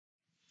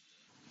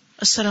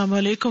السلام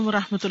علیکم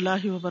ورحمۃ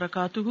اللہ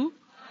وبرکاتہ.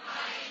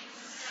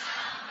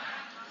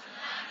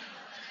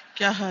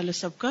 کیا حال ہے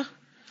سب کا؟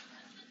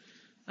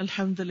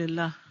 الحمد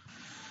للہ.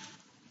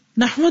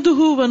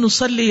 نحمده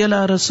ونصلی علی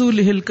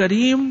رسولہ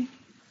الکریم.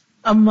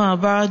 اما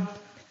بعد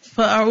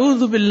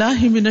فاعوذ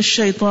باللہ من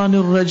الشیطان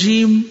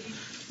الرجیم.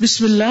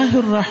 بسم اللہ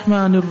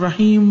الرحمن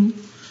الرحیم.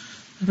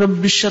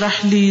 رب اشرح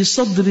لی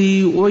صدری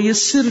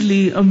ویسر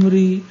لی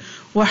امری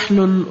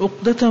واحلل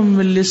عقدۃ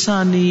من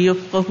لسانی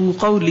یفقہوا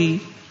قولی.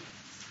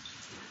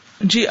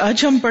 جی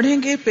آج ہم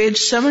پڑھیں گے پیج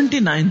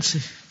 79 سے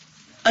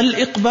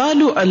الاقبال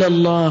علی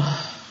اللہ.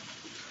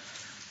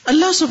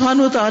 اللہ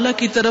سبحانہ وتعالی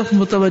کی طرف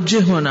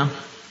متوجہ ہونا.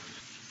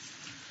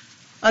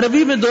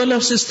 عربی میں دو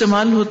لفظ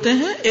استعمال ہوتے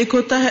ہیں، ایک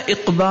ہوتا ہے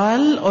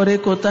اقبال اور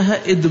ایک ہوتا ہے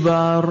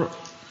ادبار.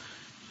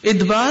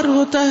 ادبار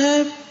ہوتا ہے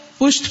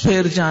پشت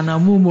پھیر جانا،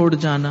 منہ موڑ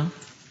جانا،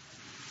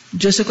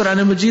 جیسے قرآن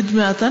مجید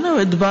میں آتا ہے نا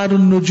ادبار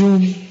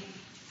النجوم.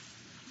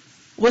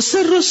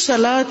 وسر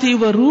الصلاۃ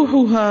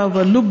وروحها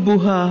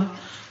ولبها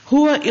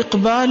هو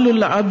اقبال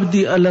العبد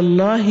على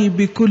الله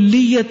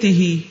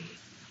بكليته،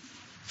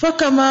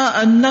 فكما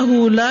انه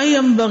لا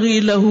ينبغي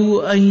له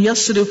ان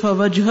يصرف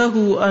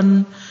وجهه عن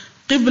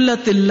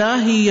قبلة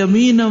الله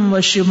يمينا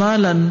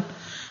وشمالا،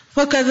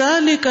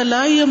 فكذلك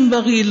لا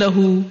ينبغي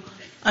له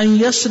ان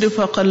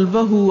يصرف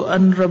قلبه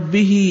عن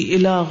ربه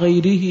الى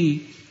غيره.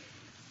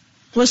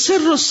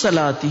 وسر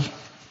الصلاة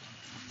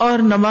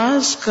اور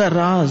نماز کا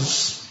راز،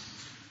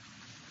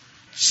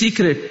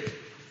 سیکرٹ،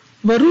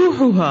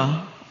 وروحها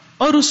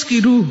اور اس کی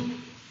روح،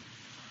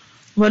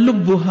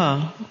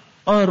 وَلُبُّهَا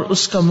اور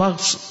اس کا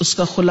مغز، اس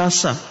کا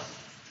خلاصہ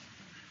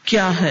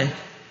کیا ہے،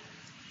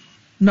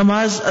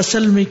 نماز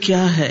اصل میں کیا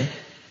ہے،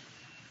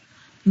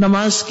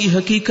 نماز کی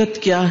حقیقت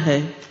کیا ہے.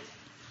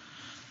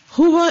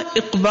 ہوا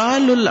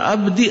اقبال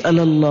العبد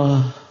علی اللہ،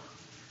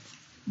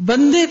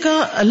 بندے کا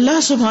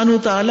اللہ سبحانہ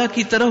وتعالی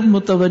کی طرف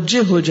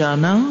متوجہ ہو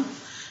جانا،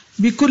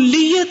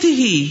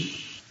 بکلیتہ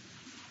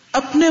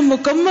اپنے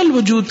مکمل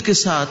وجود کے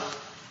ساتھ،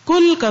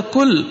 کل کا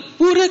کل،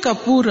 پورے کا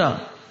پورا،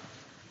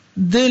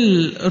 دل،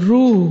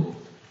 روح،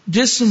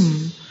 جسم،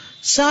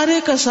 سارے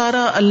کا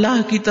سارا اللہ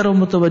کی طرف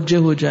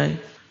متوجہ ہو جائے،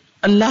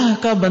 اللہ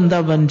کا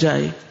بندہ بن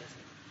جائے.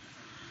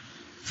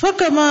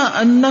 فَكَمَا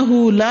أَنَّهُ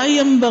لَا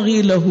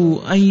يَنبَغِي لَهُ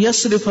أَن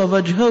يَصْرِفَ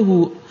وَجْهَهُ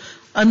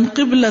عَن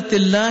قِبْلَةِ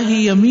اللَّهِ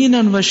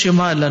يَمِينًا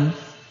وَشِمَالًا،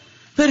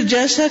 پھر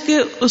جیسا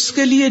کہ اس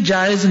کے لیے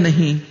جائز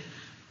نہیں،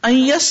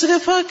 ان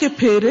یصرف کہ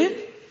پھیرے،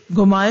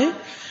 گھمائے،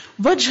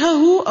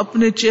 وجہہ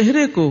اپنے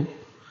چہرے کو،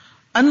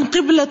 ان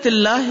قبلۃ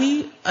اللہ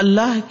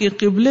اللہ کے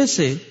قبلے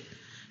سے،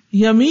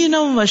 یمینا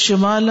و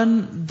شمالا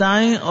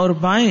دائیں اور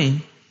بائیں.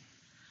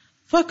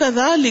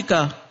 فکذالک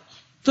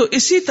تو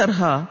اسی طرح،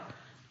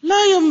 لا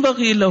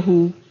ینبغی لہ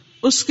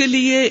اس کے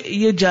لیے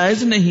یہ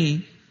جائز نہیں،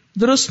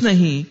 درست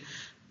نہیں،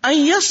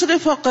 ان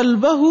یصرف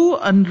قلبہ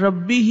عن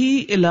ربہ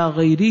الی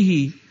غیرہ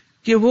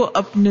کہ وہ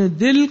اپنے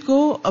دل کو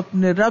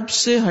اپنے رب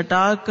سے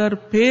ہٹا کر،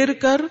 پھیر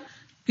کر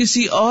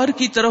کسی اور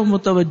کی طرف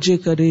متوجہ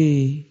کرے.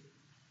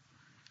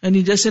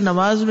 یعنی جیسے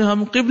نماز میں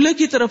ہم قبلے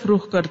کی طرف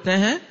رخ کرتے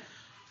ہیں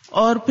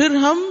اور پھر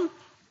ہم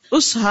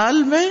اس حال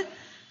میں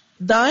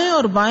دائیں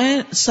اور بائیں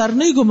سر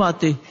نہیں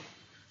گھماتے،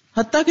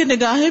 حتیٰ کہ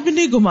نگاہیں بھی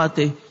نہیں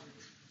گھماتے،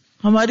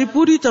 ہماری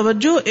پوری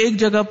توجہ ایک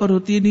جگہ پر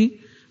ہوتی نہیں،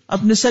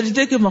 اپنے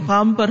سجدے کے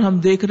مقام پر ہم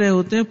دیکھ رہے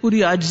ہوتے ہیں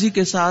پوری عاجزی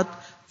کے ساتھ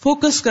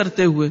فوکس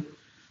کرتے ہوئے.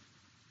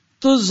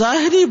 تو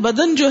ظاہری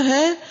بدن جو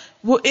ہے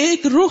وہ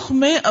ایک رخ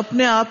میں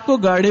اپنے آپ کو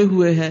گاڑے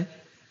ہوئے ہے،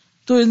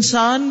 تو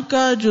انسان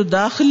کا جو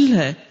داخل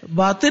ہے،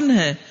 باطن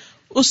ہے،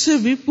 اس سے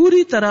بھی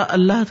پوری طرح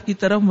اللہ کی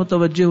طرف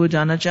متوجہ ہو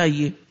جانا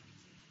چاہیے.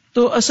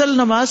 تو اصل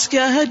نماز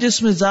کیا ہے؟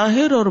 جس میں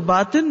ظاہر اور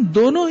باطن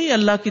دونوں ہی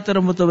اللہ کی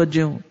طرف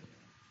متوجہ ہوں.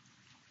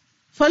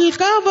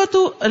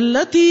 فَالْكَعْبَةُ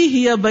الَّتِي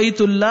هِيَ بَيْتُ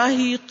اللَّهِ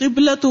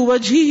قِبْلَةُ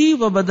وَجْهِهِ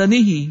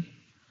وَبَدَنِهِ،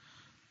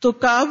 تو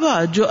کعبہ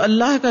جو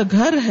اللہ کا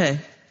گھر ہے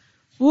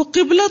وہ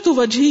قبلۃ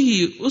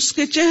وجہہ اس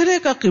کے چہرے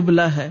کا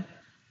قبلہ ہے،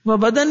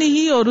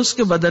 وبدنہ اور اس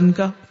کے بدن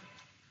کا.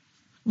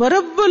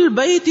 وَرَبُّ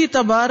الْبَيْتِ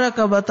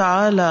تَبَارَكَ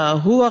وَتَعَالَى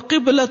هُوَ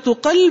قِبْلَةُ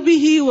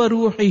قَلْبِهِ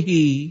وَرُوحِهِ،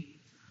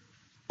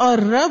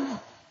 اور رب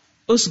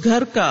اس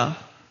گھر کا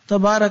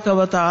تبارک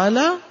و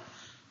تعالی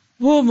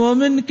وہ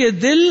مومن کے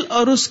دل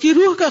اور اس کی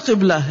روح کا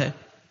قبلہ ہے.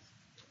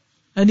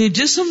 یعنی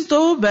جسم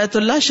تو بیت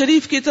اللہ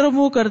شریف کی طرف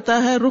منہ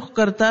کرتا ہے، رخ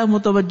کرتا ہے،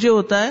 متوجہ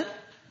ہوتا ہے،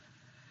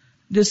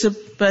 جیسے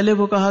پہلے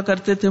وہ کہا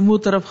کرتے تھے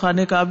منہ طرف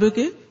خانے کعبے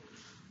کے.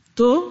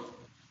 تو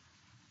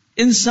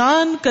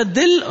انسان کا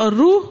دل اور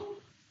روح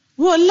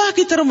وہ اللہ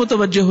کی طرف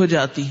متوجہ ہو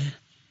جاتی ہے،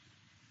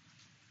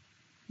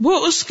 وہ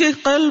اس کے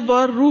قلب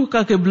اور روح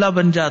کا قبلہ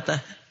بن جاتا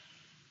ہے.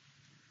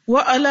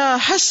 وَعَلَى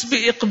حَسْبِ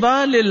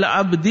إِقْبَالِ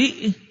الْعَبْدِ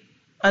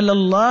عَلَى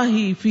اللَّهِ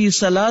فِي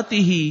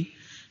صَلَاتِهِ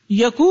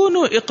يَكُونُ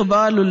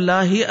إِقْبَالُ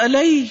اللَّهِ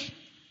عَلَيْهِ،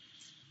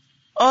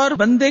 اور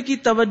بندے کی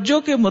توجہ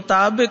کے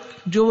مطابق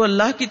جو وہ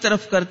اللہ کی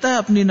طرف کرتا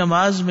ہے اپنی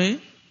نماز میں،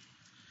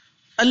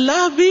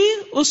 اللہ بھی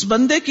اس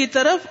بندے کی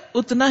طرف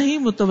اتنا ہی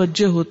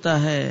متوجہ ہوتا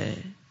ہے.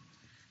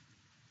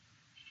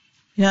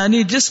 یعنی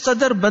جس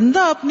قدر بندہ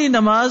اپنی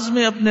نماز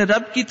میں اپنے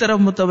رب کی طرف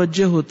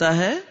متوجہ ہوتا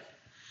ہے،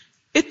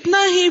 اتنا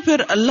اتنا ہی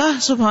پھر اللہ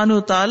سبحانہ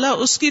وتعالی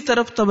اس کی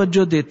طرف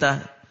توجہ دیتا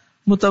ہے،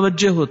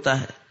 متوجہ ہوتا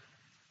ہے۔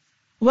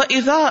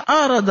 وَإِذَا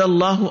أَعْرَضَ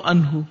اللَّهُ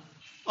عَنْهُ،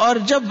 اور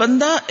جب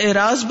بندہ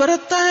اعراض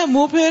برتتا ہے،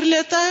 منہ پھیر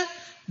لیتا ہے،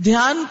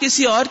 دھیان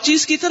کسی اور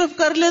چیز کی طرف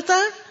کر لیتا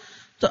ہے،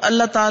 تو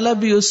اللہ تعالیٰ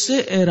بھی اس سے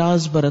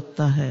اعراض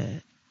برتتا ہے،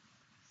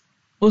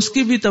 اس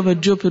کی بھی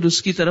توجہ پھر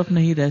اس کی طرف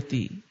نہیں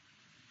رہتی۔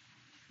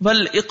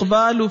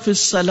 وَالْإِقْبَالُ فِي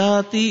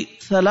الصَّلَاةِ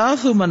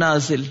ثَلَاثُ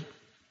منازل،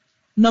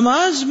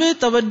 نماز میں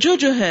توجہ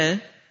جو ہے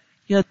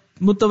یا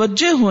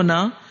متوجہ ہونا،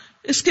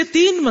 اس کے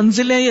 3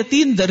 منزلیں یا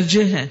 3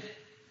 درجے ہیں۔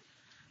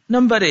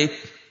 نمبر 1،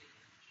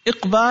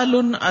 اقبال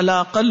علی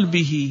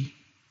قلبہ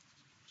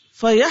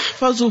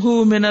فیحفظہ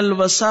من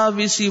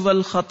الوساوس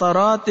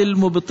والخطرات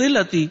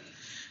المبطلة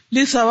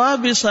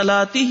لثواب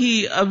صلاتہ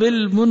او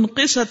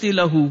المنقصة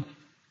لہ۔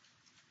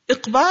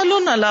 اقبال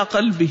علی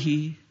قلبہ،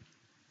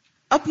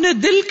 اپنے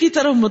دل کی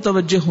طرف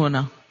متوجہ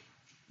ہونا،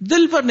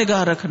 دل پر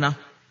نگاہ رکھنا۔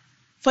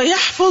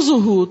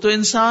 فیحفظہ، تو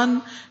انسان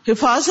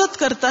حفاظت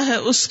کرتا ہے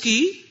اس کی،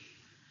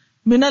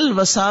 من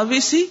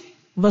الوساوس،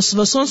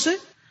 وسوسوں سے،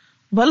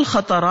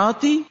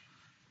 والخطرات،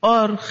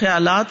 اور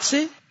خیالات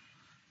سے،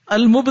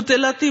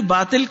 المبطلۃ،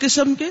 باطل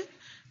قسم کے،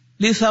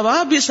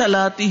 لثواب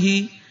صلاتہ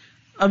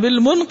او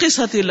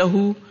المنقصۃ لہ،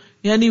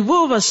 یعنی وہ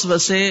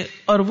وسوسے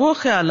اور وہ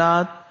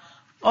خیالات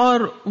اور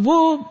وہ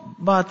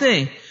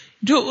باتیں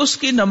جو اس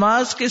کی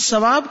نماز کے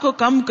ثواب کو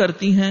کم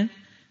کرتی ہیں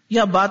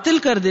یا باطل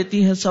کر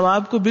دیتی ہیں،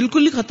 ثواب کو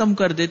بالکل ہی ختم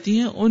کر دیتی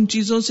ہیں، ان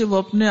چیزوں سے وہ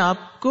اپنے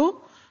آپ کو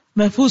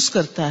محفوظ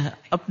کرتا ہے،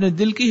 اپنے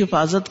دل کی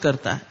حفاظت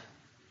کرتا ہے۔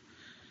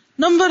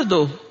 نمبر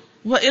 2،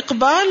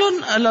 وَإِقْبَالٌ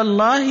عَلَى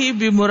اللَّهِ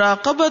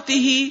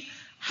بِمُرَاقَبَتِهِ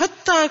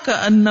حَتَّى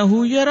كَأَنَّهُ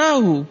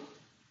يَرَاهُ،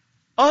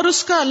 اور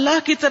اس کا اللہ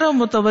کی طرف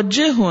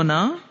متوجہ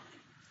ہونا،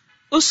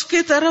 اس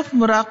کی طرف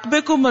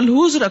مراقبے کو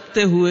ملحوظ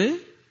رکھتے ہوئے،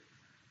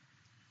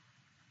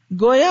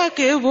 گویا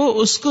کہ وہ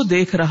اس کو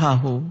دیکھ رہا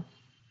ہو۔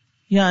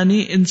 یعنی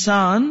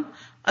انسان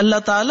اللہ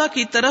تعالی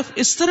کی طرف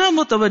اس طرح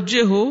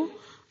متوجہ ہو،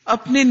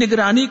 اپنی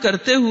نگرانی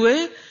کرتے ہوئے،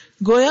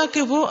 گویا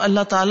کہ وہ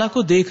اللہ تعالی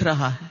کو دیکھ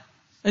رہا ہے،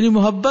 یعنی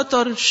محبت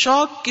اور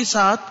شوق کے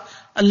ساتھ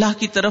اللہ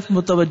کی طرف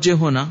متوجہ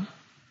ہونا۔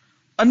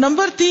 اور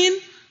نمبر 3،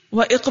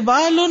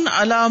 وَإِقْبَالٌ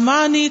عَلَى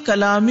مَعْنِي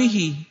كَلَامِهِ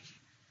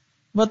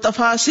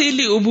وَتَفَاصِيلِ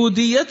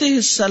عُبُودِيَّتِهِ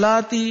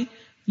الصَّلَاةِ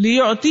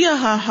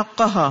لِيُعْطِيَهَا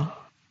حَقَّهَا۔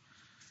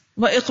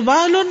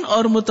 وَإِقْبَالٌ،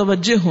 اور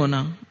متوجہ ہونا،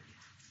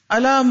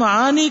 عَلَى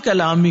مَعَانِي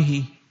كَلَامِهِ،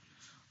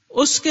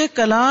 اس کے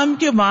کلام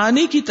کے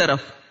معنی کی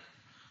طرف،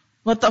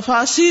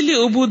 وَتَفَاصِيلِ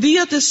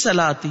عُبُودِيَّتِ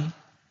الصَّلَاةِ،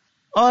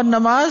 اور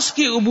نماز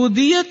کی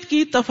عبودیت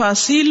کی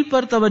تفاصیل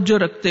پر توجہ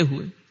رکھتے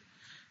ہوئے،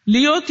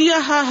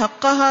 لیوتیہا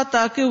حقہا،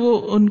 تاکہ وہ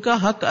ان کا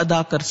حق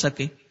ادا کر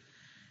سکے۔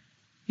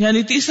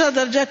 یعنی تیسرا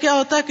درجہ کیا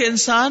ہوتا ہے کہ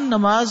انسان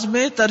نماز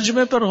میں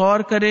ترجمے پر غور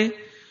کرے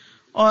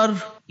اور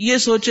یہ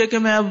سوچے کہ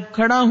میں اب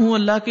کھڑا ہوں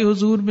اللہ کے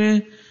حضور میں،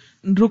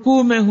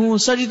 رکوع میں ہوں،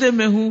 سجدے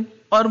میں ہوں،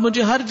 اور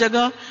مجھے ہر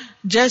جگہ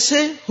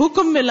جیسے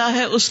حکم ملا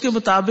ہے اس کے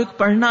مطابق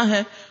پڑھنا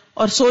ہے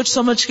اور سوچ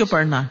سمجھ کے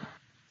پڑھنا ہے۔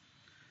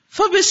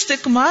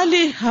 فَبِاسْتِكْمَالِ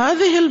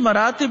هَذِهِ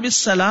الْمَرَاتِبِ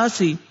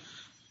الثَّلَاثِ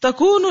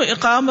تَكُونُ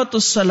إِقَامَةُ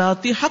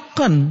الصَّلَاةِ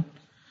حَقًّا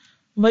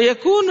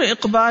وَيَكُونُ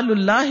إِقْبَالُ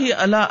اللَّهِ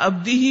عَلَى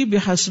عَبْدِهِ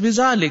بِحَسْبِ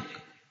ذَلِكَ۔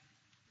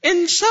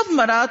 ان سب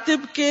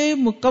مراتب کے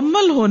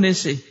مکمل ہونے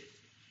سے،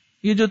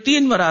 یہ جو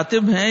 3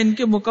 مراتب ہیں، ان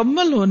کے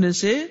مکمل ہونے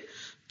سے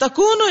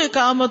تَكُونُ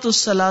إِقَامَةُ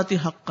الصَّلَاةِ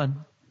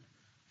حَقًّا،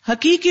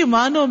 حقیقی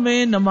معنوں میں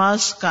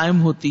نماز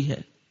قائم ہوتی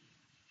ہے۔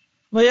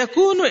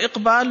 وَيَكُونُ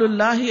إِقْبَالُ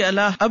اللَّهِ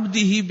عَلَى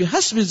عَبْدِهِ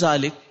بِحَسْبِ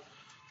ذَلِكَ،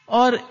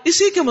 اور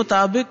اسی کے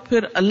مطابق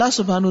پھر اللہ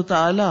سبحانہ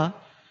وتعالی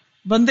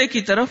بندے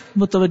کی طرف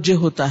متوجہ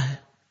ہوتا ہے۔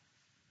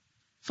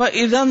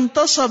 فَإِذَا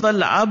انْتَصَبَ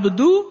الْعَبْدُ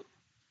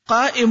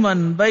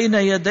قَائِمًا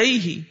بَيْنَ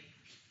يَدَيْهِ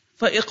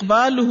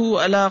فَإِقْبَالُهُ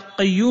عَلَى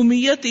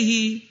قَيُّومِيَّتِهِ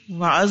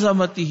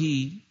وَعَظَمَتِهِ،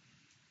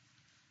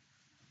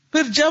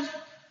 پھر جب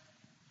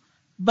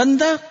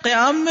بندہ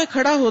قیام میں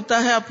کھڑا ہوتا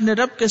ہے اپنے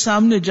رب کے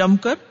سامنے جم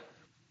کر،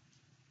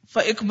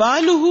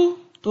 فَإِقْبَالُهُ،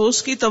 تو اس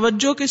کی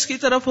توجہ کس کی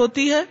طرف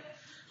ہوتی ہے؟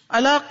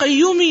 عَلَى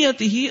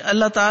قَيُّومِيَّتِهِ،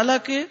 اللہ تعالیٰ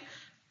کے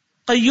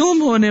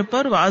قیوم ہونے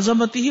پر،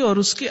 وَعَظَمَتِهِ، اور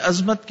اس کی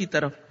عظمت کی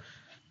طرف۔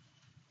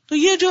 تو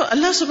یہ جو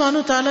اللہ سبحانہ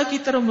وتعالیٰ کی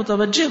طرف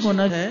متوجہ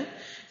ہونا ہے،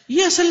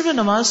 یہ اصل میں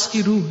نماز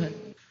کی روح ہے۔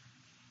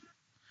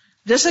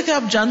 جیسا کہ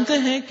آپ جانتے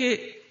ہیں کہ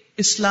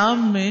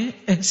اسلام میں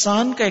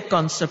احسان کا ایک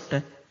کانسیپٹ ہے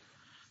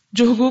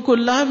جو حقوق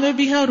اللہ میں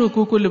بھی ہے اور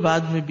حقوق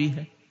العباد میں بھی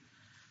ہے۔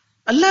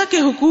 اللہ کے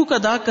حقوق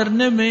ادا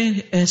کرنے میں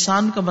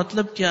احسان کا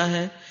مطلب کیا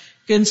ہے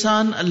کہ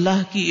انسان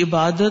اللہ کی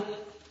عبادت،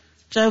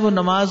 چاہے وہ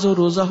نماز ہو،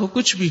 روزہ ہو،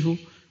 کچھ بھی ہو،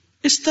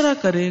 اس طرح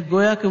کرے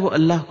گویا کہ وہ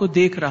اللہ کو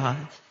دیکھ رہا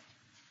ہے،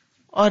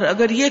 اور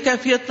اگر یہ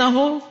کیفیت نہ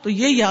ہو تو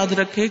یہ یاد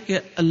رکھے کہ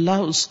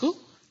اللہ اس کو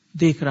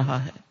دیکھ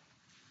رہا ہے۔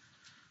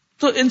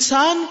 تو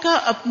انسان کا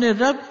اپنے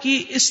رب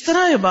کی اس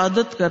طرح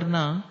عبادت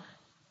کرنا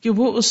کہ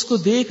وہ اس کو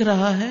دیکھ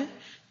رہا ہے،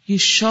 یہ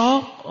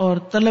شوق اور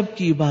طلب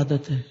کی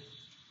عبادت ہے،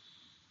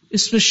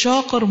 اس میں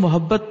شوق اور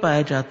محبت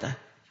پایا جاتا ہے،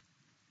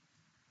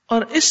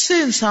 اور اس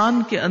سے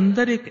انسان کے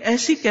اندر ایک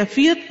ایسی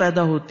کیفیت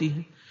پیدا ہوتی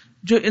ہے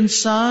جو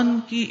انسان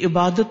کی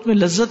عبادت میں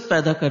لذت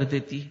پیدا کر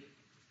دیتی ہے۔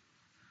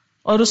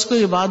 اور اس کو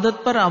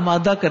عبادت پر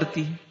آمادہ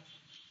کرتی ہے،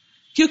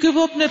 کیونکہ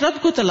وہ اپنے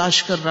رب کو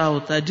تلاش کر رہا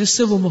ہوتا ہے جس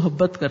سے وہ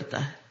محبت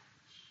کرتا ہے.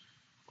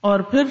 اور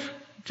پھر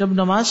جب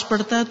نماز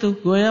پڑھتا ہے تو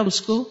گویا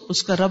اس کو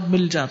اس کا رب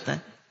مل جاتا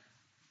ہے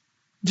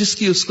جس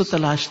کی اس کو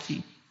تلاش تھی،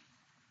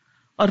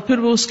 اور پھر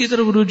وہ اس کی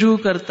طرف رجوع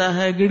کرتا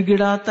ہے، گڑ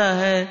گڑاتا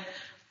ہے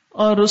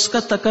اور اس کا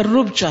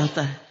تقرب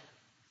چاہتا ہے،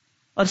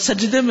 اور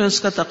سجدے میں اس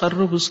کا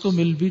تقرب اس کو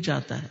مل بھی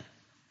جاتا ہے.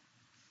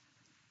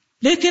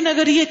 لیکن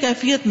اگر یہ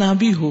کیفیت نہ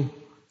بھی ہو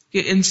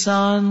کہ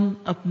انسان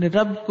اپنے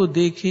رب کو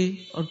دیکھے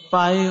اور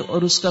پائے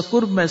اور اس کا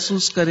قرب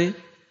محسوس کرے،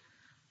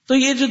 تو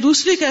یہ جو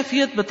دوسری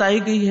کیفیت بتائی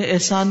گئی ہے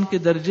احسان کے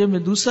درجے میں،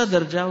 دوسرا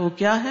درجہ وہ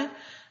کیا ہے؟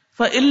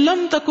 فَإِن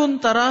لَّمْ تَكُن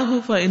تَرَاهُ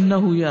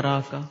فَإِنَّهُ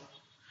يَرَاكَ.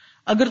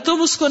 اگر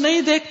تم اس کو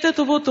نہیں دیکھتے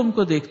تو وہ تم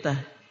کو دیکھتا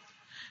ہے.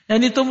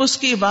 یعنی تم اس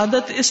کی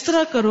عبادت اس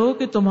طرح کرو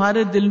کہ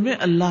تمہارے دل میں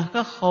اللہ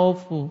کا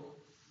خوف ہو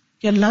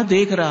کہ اللہ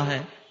دیکھ رہا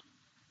ہے.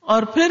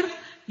 اور پھر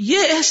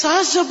یہ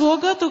احساس جب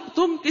ہوگا تو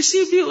تم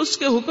کسی بھی اس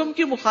کے حکم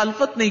کی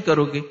مخالفت نہیں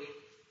کرو گے،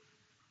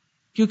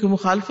 کیونکہ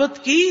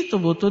مخالفت کی تو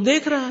وہ تو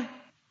دیکھ رہا ہے.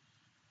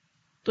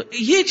 تو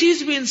یہ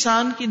چیز بھی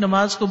انسان کی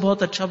نماز کو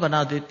بہت اچھا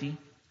بنا دیتی.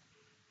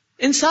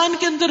 انسان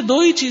کے اندر دو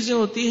ہی چیزیں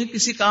ہوتی ہیں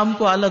کسی کام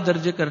کو اعلیٰ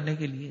درجے کرنے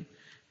کے لیے.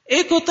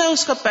 ایک ہوتا ہے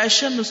اس کا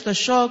پیشن، اس کا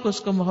شوق، اس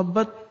کا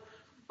محبت،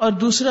 اور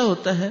دوسرا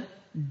ہوتا ہے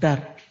ڈر.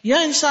 یا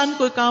انسان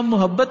کوئی کام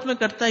محبت میں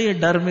کرتا ہے یا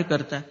ڈر میں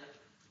کرتا ہے،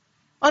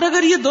 اور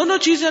اگر یہ دونوں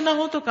چیزیں نہ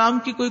ہو تو کام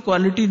کی کوئی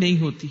کوالٹی نہیں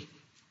ہوتی.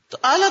 تو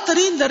اعلیٰ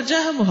ترین درجہ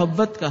ہے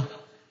محبت کا،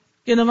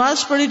 کہ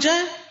نماز پڑھی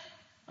جائے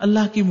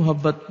اللہ کی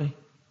محبت میں.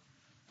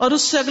 اور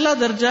اس سے اگلا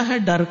درجہ ہے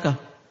ڈر کا،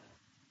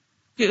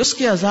 کہ اس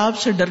کے عذاب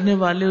سے ڈرنے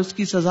والے، اس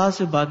کی سزا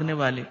سے بھاگنے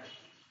والے.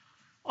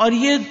 اور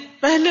یہ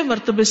پہلے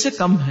مرتبے سے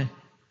کم ہے.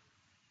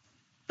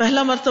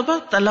 پہلا مرتبہ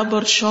طلب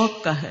اور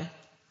شوق کا ہے،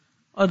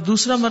 اور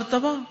دوسرا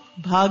مرتبہ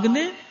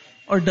بھاگنے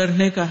اور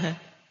ڈرنے کا ہے.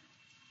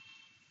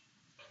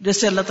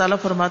 جیسے اللہ تعالیٰ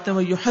فرماتے ہیں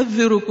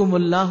وَيُحَذِّرُكُمُ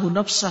اللَّهُ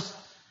نَفْسَهُ،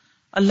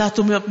 اللہ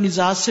تمہیں اپنی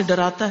ذات سے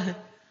ڈراتا ہے.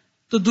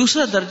 تو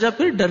دوسرا درجہ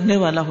پھر ڈرنے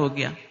والا ہو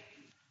گیا.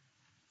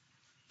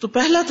 تو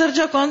پہلا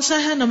درجہ کون سا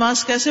ہے؟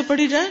 نماز کیسے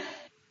پڑھی جائے؟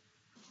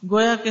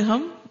 گویا کہ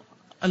ہم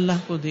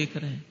اللہ کو دیکھ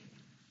رہے ہیں،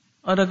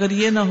 اور اگر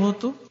یہ نہ ہو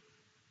تو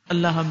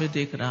اللہ ہمیں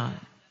دیکھ رہا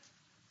ہے.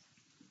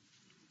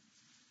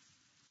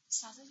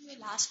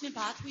 لاسٹ میں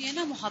بات ہوئی ہے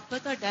نا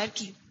محبت اور ڈر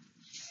کی،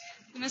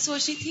 میں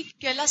سوچ رہی تھی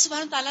کہ اللہ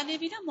سبحانہ تعالیٰ نے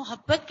بھی نا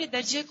محبت کے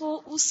درجے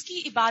کو اس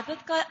کی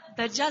عبادت کا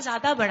درجہ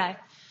زیادہ بڑھائے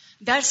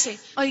ڈر سے.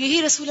 اور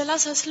یہی رسول اللہ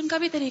صلی اللہ علیہ وسلم کا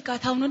بھی طریقہ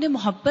تھا، انہوں نے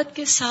محبت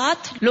کے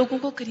ساتھ لوگوں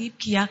کو قریب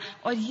کیا.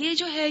 اور یہ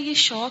جو ہے یہ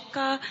شوق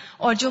کا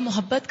اور جو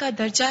محبت کا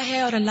درجہ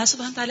ہے، اور اللہ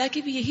سبحانہ تعالیٰ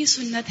کی بھی یہی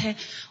سنت ہے،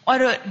 اور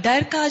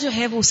ڈر کا جو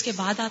ہے وہ اس کے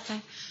بعد آتا ہے.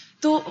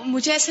 تو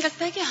مجھے ایسے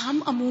لگتا ہے کہ ہم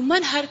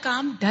عموماً ہر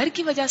کام ڈر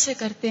کی وجہ سے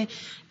کرتے ہیں.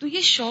 تو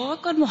یہ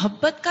شوق اور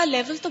محبت کا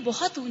لیول تو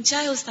بہت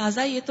اونچا ہے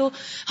استاذہ، یہ تو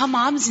ہم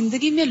عام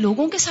زندگی میں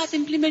لوگوں کے ساتھ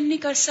امپلیمنٹ نہیں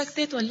کر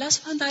سکتے، تو اللہ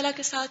سبحانہ تعالیٰ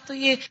کے ساتھ تو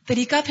یہ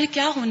طریقہ پھر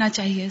کیا ہونا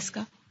چاہیے اس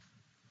کا؟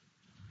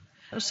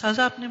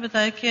 استاذہ آپ نے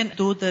بتایا کہ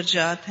دو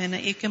درجات ہیں نا،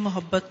 ایک ہے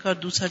محبت کا اور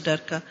دوسرا ڈر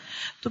کا.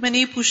 تو میں نے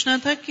یہ پوچھنا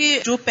تھا کہ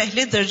جو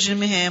پہلے درجے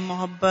میں ہے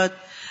محبت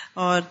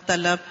اور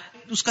طلب،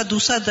 اس کا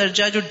دوسرا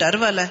درجہ جو ڈر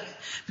والا ہے،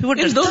 پھر وہ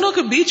ان دونوں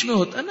کے بیچ میں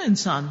ہوتا ہے نا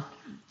انسان.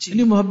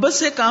 یعنی محبت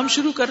سے کام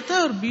شروع کرتا ہے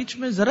اور بیچ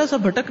میں ذرا سا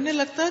بھٹکنے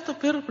لگتا ہے تو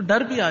پھر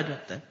ڈر بھی آ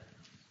جاتا ہے.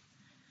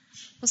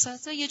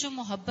 اساتذہ یہ جو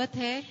محبت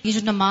ہے، یہ جو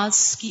نماز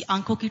کی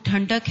آنکھوں کی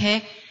ٹھنڈک ہے،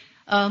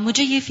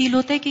 مجھے یہ فیل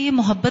ہوتا ہے کہ یہ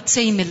محبت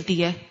سے ہی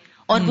ملتی ہے.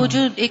 اور وہ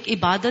جو ایک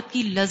عبادت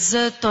کی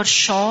لذت اور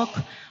شوق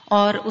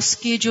اور اس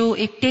کے جو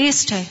ایک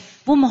ٹیسٹ ہے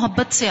وہ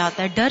محبت سے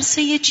آتا ہے. ڈر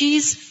سے یہ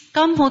چیز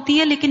کم ہوتی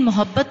ہے لیکن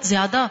محبت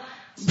زیادہ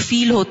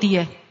فیل ہوتی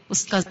ہے،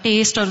 اس کا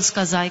ٹیسٹ اور اس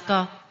کا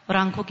ذائقہ اور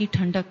آنکھوں کی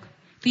ٹھنڈک.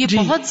 تو یہ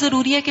بہت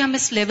ضروری ہے کہ ہم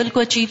اس لیول کو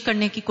اچیو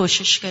کرنے کی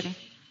کوشش کریں.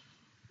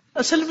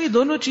 اصل میں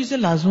دونوں چیزیں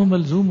لازم و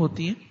ملزوم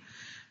ہوتی ہیں.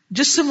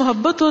 جس سے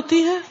محبت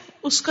ہوتی ہے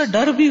اس کا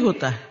ڈر بھی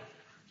ہوتا ہے،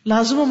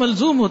 لازم و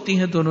ملزوم ہوتی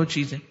ہیں دونوں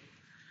چیزیں.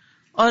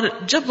 اور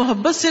جب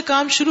محبت سے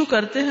کام شروع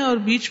کرتے ہیں اور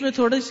بیچ میں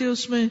تھوڑے سی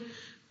اس میں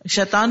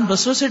شیطان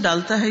بسوں سے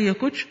ڈالتا ہے یا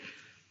کچھ،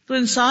 تو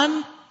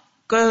انسان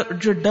کا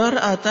جو ڈر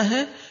آتا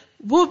ہے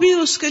وہ بھی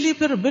اس کے لیے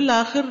پھر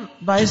بالآخر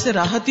باعث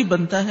راحت ہی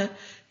بنتا ہے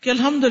کہ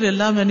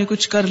الحمدللہ میں نے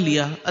کچھ کر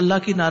لیا اللہ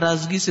کی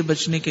ناراضگی سے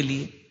بچنے کے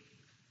لیے.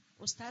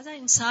 استاذہ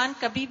انسان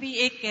کبھی بھی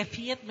ایک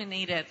کیفیت میں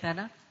نہیں رہتا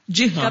نا.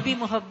 جی ہاں، کبھی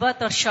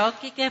محبت اور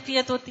شوق کی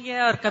کیفیت ہوتی ہے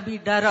اور کبھی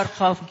ڈر اور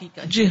خوف کی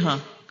کیفیت. جی ہاں،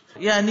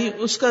 یعنی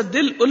اس کا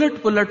دل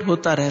الٹ پلٹ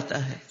ہوتا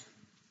رہتا ہے.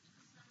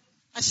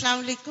 السلام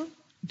علیکم.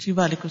 جی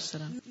وعلیکم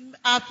السلام.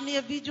 آپ نے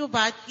ابھی جو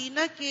بات کی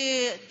نا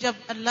کہ جب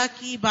اللہ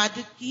کی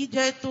عبادت کی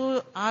جائے تو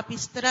آپ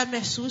اس طرح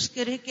محسوس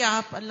کریں کہ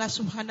آپ اللہ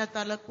سبحانہ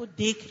تعالیٰ کو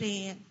دیکھ رہے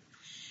ہیں.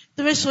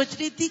 تو میں سوچ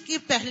رہی تھی کہ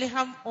پہلے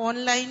ہم آن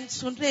لائن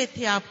سن رہے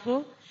تھے آپ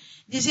کو،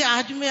 جیسے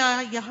آج میں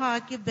یہاں آ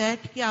کے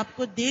بیٹھ کے آپ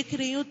کو دیکھ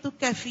رہی ہوں تو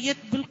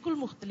کیفیت بالکل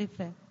مختلف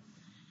ہے.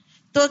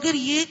 تو اگر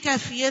یہ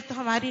کیفیت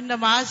ہماری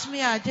نماز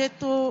میں آ جائے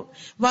تو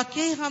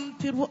واقعی ہم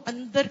پھر وہ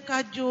اندر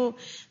کا جو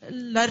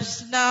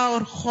لرزنا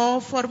اور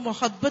خوف اور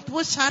محبت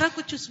وہ سارا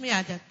کچھ اس میں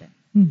آ جاتا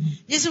ہے.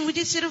 جیسے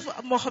مجھے صرف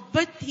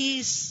محبت تھی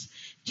اس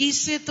چیز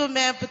سے تو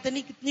میں پتہ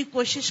نہیں کتنی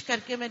کوشش کر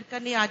کے میں نے کہا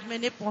نہیں آج میں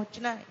نے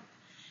پہنچنا ہے.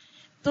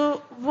 تو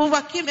وہ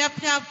واقعی میں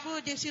اپنے آپ کو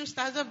جیسے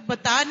استاذہ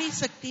بتا نہیں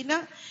سکتی نا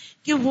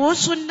کہ وہ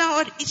سننا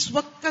اور اس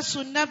وقت کا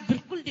سننا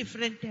بالکل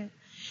ڈیفرنٹ ہے.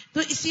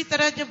 تو اسی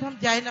طرح جب ہم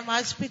جائے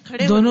نماز پہ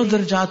کھڑے دونوں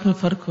درجات میں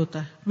فرق ہوتا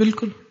ہے.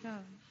 بالکل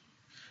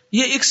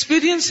یہ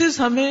ایکسپیرینسز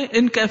ہمیں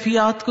ان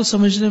کیفیات کو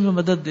سمجھنے میں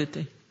مدد دیتے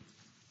ہیں.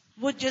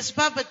 وہ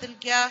جذبہ بدل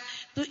گیا.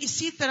 تو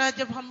اسی طرح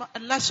جب ہم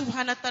اللہ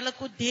سبحانہ تعالیٰ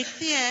کو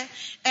دیکھتے ہیں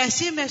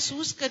ایسے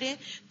محسوس کریں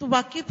تو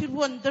واقعی پھر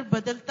وہ اندر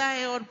بدلتا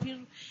ہے. اور پھر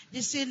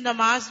جیسے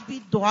نماز بھی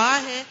دعا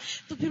ہے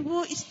تو پھر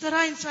وہ اس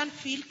طرح انسان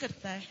فیل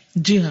کرتا ہے.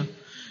 جی ہاں.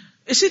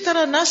 اسی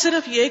طرح نہ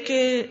صرف یہ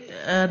کہ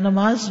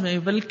نماز میں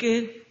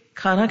بلکہ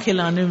کھانا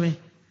کھلانے میں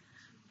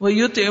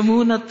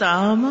وَيُطْعِمُونَ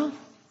الطَّعَامَ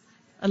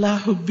عَلَىٰ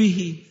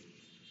حُبِّهِ،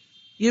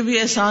 یہ بھی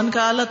احسان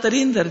کا اعلیٰ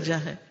ترین درجہ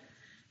ہے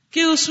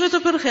کہ اس میں تو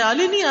پھر خیال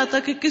ہی نہیں آتا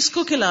کہ کس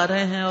کو کھلا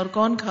رہے ہیں اور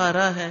کون کھا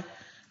رہا ہے.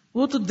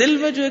 وہ تو دل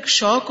میں جو ایک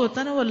شوق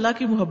ہوتا ہے نا وہ اللہ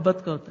کی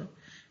محبت کا ہوتا ہے.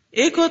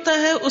 ایک ہوتا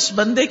ہے اس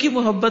بندے کی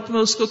محبت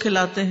میں اس کو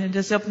کھلاتے ہیں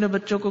جیسے اپنے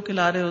بچوں کو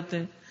کھلا رہے ہوتے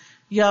ہیں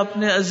یا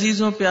اپنے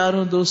عزیزوں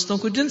پیاروں دوستوں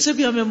کو جن سے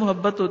بھی ہمیں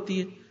محبت ہوتی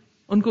ہے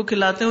ان کو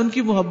کھلاتے ہیں ان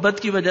کی محبت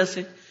کی وجہ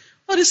سے.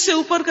 اور اس سے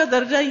اوپر کا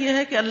درجہ یہ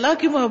ہے کہ اللہ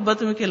کی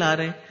محبت میں کھلا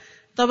رہے ہیں.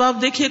 تب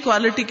آپ دیکھیے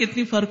کوالٹی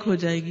کتنی فرق ہو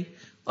جائے گی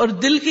اور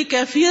دل کی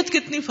کیفیت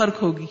کتنی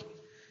فرق ہوگی.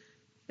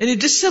 یعنی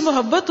جس سے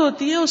محبت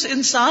ہوتی ہے اس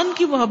انسان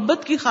کی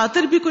محبت کی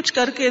خاطر بھی کچھ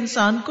کر کے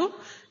انسان کو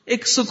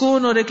ایک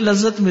سکون اور ایک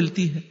لذت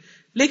ملتی ہے.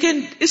 لیکن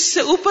اس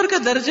سے اوپر کے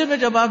درجے میں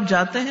جب آپ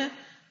جاتے ہیں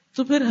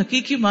تو پھر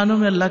حقیقی معنوں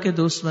میں اللہ کے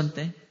دوست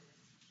بنتے ہیں.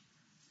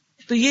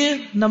 تو یہ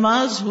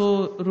نماز ہو،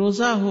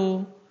 روزہ ہو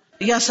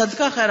یا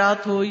صدقہ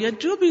خیرات ہو یا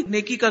جو بھی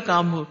نیکی کا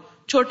کام ہو،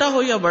 چھوٹا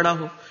ہو یا بڑا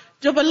ہو،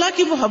 جب اللہ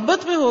کی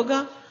محبت میں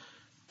ہوگا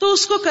تو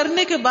اس کو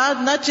کرنے کے بعد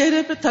نہ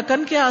چہرے پہ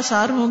تھکن کے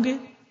آثار ہوں گے،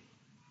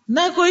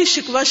 نہ کوئی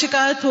شکوہ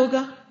شکایت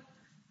ہوگا،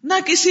 نہ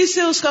کسی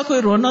سے اس کا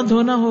کوئی رونا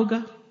دھونا ہوگا،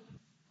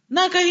 نہ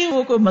کہیں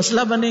وہ کوئی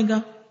مسئلہ بنے گا.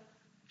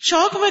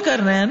 شوق میں کر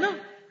رہے ہیں نا،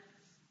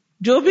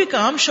 جو بھی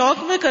کام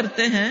شوق میں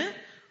کرتے ہیں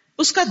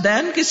اس کا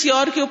دین کسی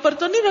اور کے اوپر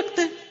تو نہیں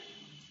رکھتے.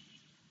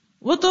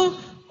 وہ تو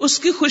اس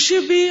کی خوشی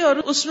بھی اور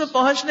اس میں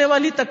پہنچنے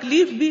والی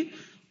تکلیف بھی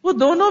وہ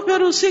دونوں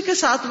پھر اسی کے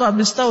ساتھ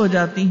وابستہ ہو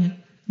جاتی ہیں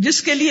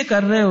جس کے لیے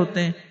کر رہے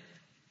ہوتے ہیں.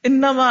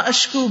 انما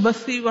اشکو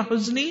بثی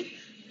وحزنی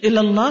الی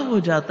اللہ ہو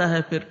جاتا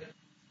ہے.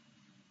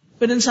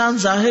 پھر انسان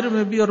ظاہر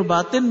میں بھی اور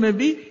باطن میں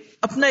بھی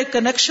اپنا ایک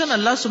کنیکشن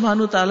اللہ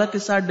سبحانہ تعالیٰ کے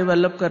ساتھ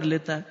ڈیولپ کر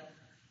لیتا ہے.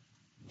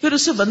 پھر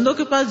اسے بندوں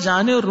کے پاس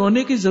جانے اور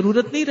رونے کی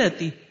ضرورت نہیں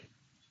رہتی.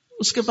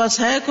 اس کے پاس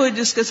ہے کوئی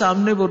جس کے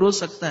سامنے وہ رو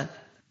سکتا ہے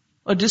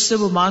اور جس سے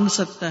وہ مانگ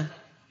سکتا ہے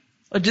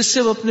اور جس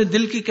سے وہ اپنے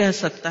دل کی کہہ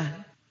سکتا ہے.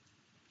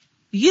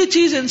 یہ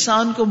چیز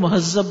انسان کو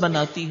مہذب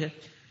بناتی ہے.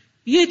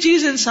 یہ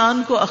چیز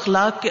انسان کو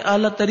اخلاق کے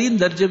اعلیٰ ترین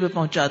درجے پہ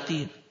پہنچاتی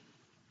ہے.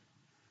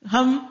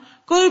 ہم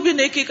کوئی بھی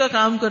نیکی کا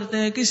کام کرتے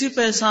ہیں، کسی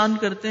پہ احسان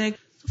کرتے ہیں،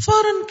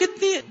 فوراً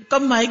کتنی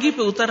کم مائگی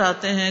پہ اتر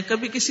آتے ہیں،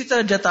 کبھی کسی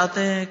طرح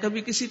جتاتے ہیں،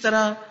 کبھی کسی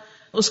طرح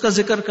اس کا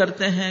ذکر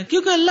کرتے ہیں،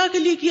 کیونکہ اللہ کے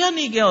لیے کیا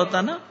نہیں گیا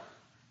ہوتا نا.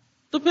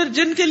 تو پھر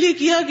جن کے لیے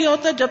کیا گیا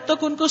ہوتا ہے جب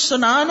تک ان کو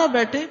سنا نہ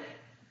بیٹھے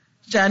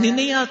چین ہی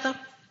نہیں آتا،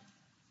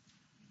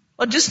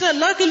 اور جس نے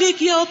اللہ کے لیے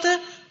کیا ہوتا ہے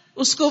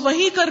اس کو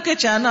وہی کر کے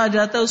چین آ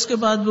جاتا ہے. اس کے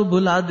بعد وہ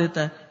بھلا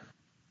دیتا ہے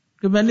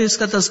کہ میں نے اس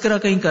کا تذکرہ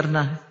کہیں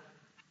کرنا ہے.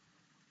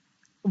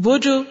 وہ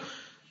جو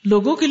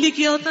لوگوں کے لیے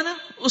کیا ہوتا ہے نا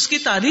اس کی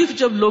تعریف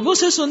جب لوگوں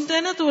سے سنتے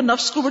ہیں نا تو وہ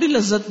نفس کو بڑی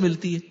لذت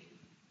ملتی ہے.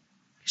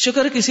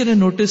 شکر ہے کسی نے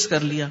نوٹس کر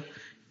لیا،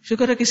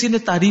 شکر ہے کسی نے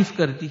تعریف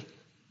کر دی.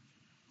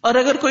 اور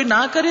اگر کوئی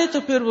نہ کرے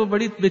تو پھر وہ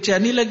بڑی بے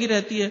چینی لگی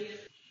رہتی ہے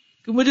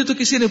کہ مجھے تو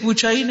کسی نے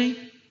پوچھا ہی نہیں،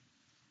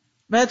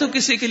 میں تو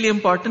کسی کے لیے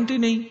امپورٹنٹ ہی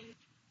نہیں.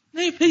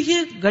 پھر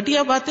یہ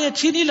گھٹیا باتیں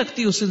اچھی نہیں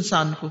لگتی اس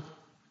انسان کو،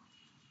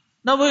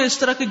 نہ وہ اس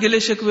طرح کے گلے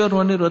شکوے اور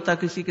رونے روتا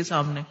کسی کے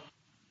سامنے،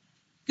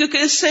 کیونکہ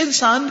اس سے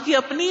انسان کی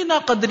اپنی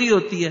ناقدری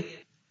ہوتی ہے.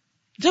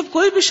 جب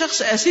کوئی بھی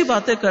شخص ایسی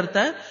باتیں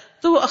کرتا ہے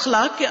تو وہ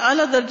اخلاق کے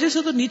اعلیٰ درجے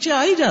سے تو نیچے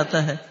آ ہی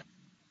جاتا ہے،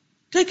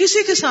 چاہے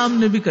کسی کے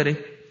سامنے بھی کرے.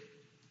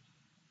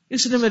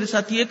 اس نے میرے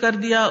ساتھ یہ کر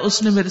دیا،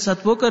 اس نے میرے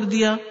ساتھ وہ کر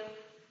دیا.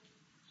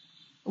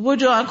 وہ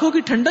جو آنکھوں کی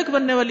ٹھنڈک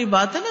بننے والی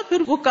بات ہے نا،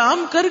 پھر وہ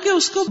کام کر کے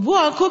اس کو وہ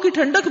آنکھوں کی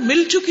ٹھنڈک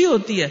مل چکی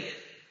ہوتی ہے،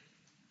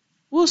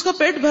 وہ اس کا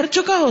پیٹ بھر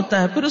چکا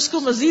ہوتا ہے، پھر اس کو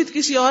مزید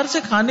کسی اور سے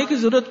کھانے کی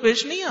ضرورت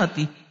پیش نہیں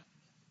آتی.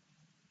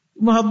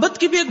 محبت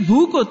کی بھی ایک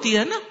بھوک ہوتی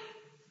ہے نا،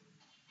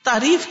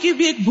 تعریف کی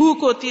بھی ایک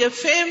بھوک ہوتی ہے،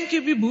 فیم کی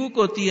بھی بھوک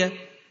ہوتی ہے،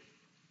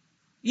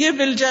 یہ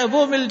مل جائے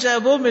وہ مل جائے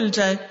وہ مل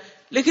جائے.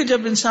 لیکن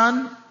جب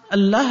انسان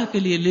اللہ کے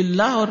لیے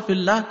للہ اور فی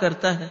اللہ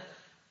کرتا ہے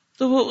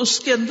تو وہ اس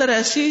کے اندر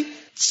ایسی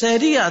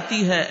سیری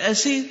آتی ہے،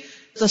 ایسی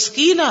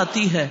تسکین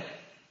آتی ہے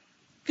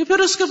کہ پھر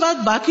اس کے بعد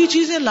باقی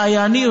چیزیں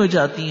لایانی ہو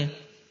جاتی ہیں،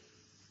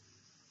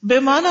 بے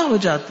معنی ہو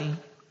جاتی ہیں،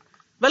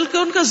 بلکہ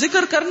ان کا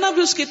ذکر کرنا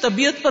بھی اس کی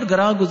طبیعت پر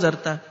گراں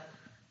گزرتا ہے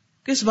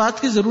کہ اس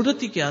بات کی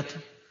ضرورت ہی کیا تھی،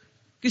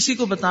 کسی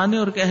کو بتانے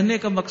اور کہنے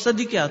کا مقصد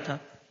ہی کیا تھا.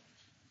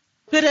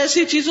 پھر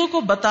ایسی چیزوں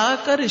کو بتا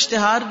کر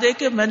اشتہار دے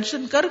کے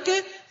مینشن کر کے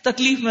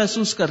تکلیف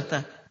محسوس کرتا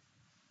ہے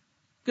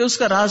کہ اس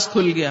کا راز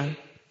کھل گیا ہے.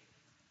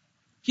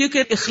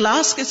 کیونکہ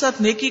اخلاص کے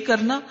ساتھ نیکی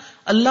کرنا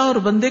اللہ اور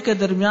بندے کے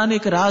درمیان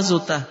ایک راز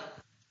ہوتا ہے.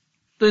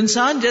 تو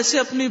انسان جیسے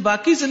اپنی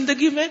باقی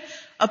زندگی میں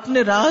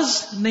اپنے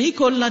راز نہیں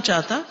کھولنا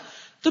چاہتا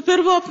تو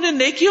پھر وہ اپنے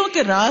نیکیوں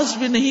کے راز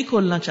بھی نہیں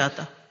کھولنا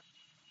چاہتا.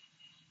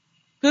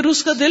 پھر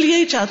اس کا دل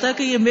یہی چاہتا ہے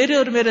کہ یہ میرے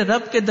اور میرے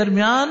رب کے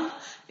درمیان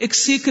ایک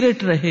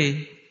سیکرٹ رہے.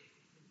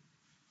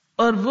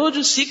 اور وہ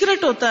جو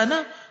سیکرٹ ہوتا ہے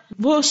نا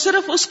وہ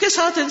صرف اس کے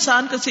ساتھ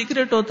انسان کا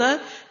سیکرٹ ہوتا ہے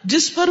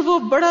جس پر وہ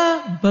بڑا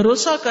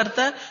بھروسہ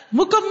کرتا ہے,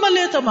 مکمل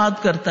اعتماد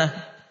کرتا ہے.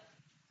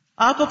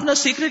 آپ اپنا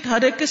سیکرٹ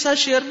ہر ایک کے ساتھ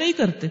شیئر نہیں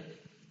کرتے.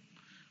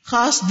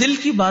 خاص دل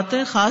کی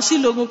باتیں خاص ہی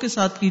لوگوں کے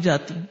ساتھ کی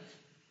جاتی ہیں.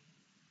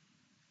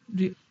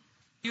 جی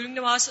ڈیورنگ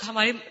نماز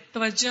ہماری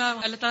توجہ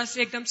اللہ تعالیٰ سے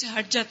ایک دم سے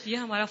ہٹ جاتی ہے,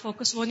 ہمارا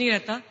فوکس وہ نہیں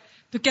رہتا,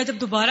 تو کیا جب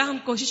دوبارہ ہم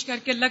کوشش کر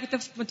کے اللہ کی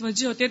طرف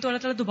متوجہ ہوتے ہیں تو اللہ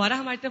تعالیٰ دوبارہ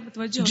ہماری طرف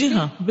متوجہ ہوتے ہیں؟ جی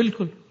ہاں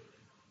بالکل.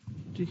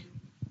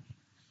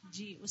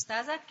 جی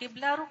استاذہ,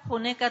 قبلہ رخ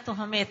ہونے کا تو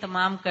ہم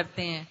اہتمام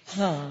کرتے ہیں,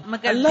 ہاں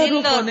مگر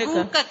دل اور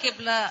روح کا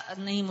قبلہ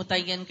نہیں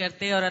متعین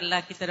کرتے اور اللہ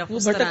کی طرف وہ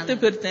بھٹکتے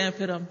پھرتے ہیں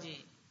پھر ہم. جی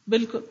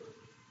بالکل.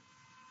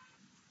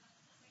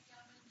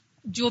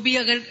 جو بھی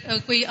اگر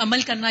کوئی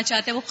عمل کرنا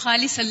چاہتے ہیں وہ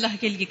خالص اللہ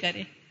کے لیے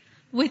کرے.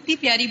 وہ اتنی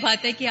پیاری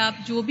بات ہے کہ آپ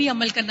جو بھی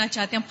عمل کرنا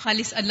چاہتے ہیں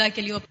خالص اللہ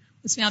کے لیے,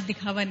 اس میں آپ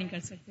دکھاوا نہیں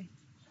کر سکتے.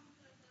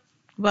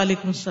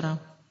 وعلیکم السلام.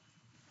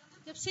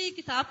 جب سے یہ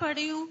کتاب پڑھ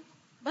رہی ہوں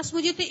بس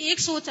مجھے تو ایک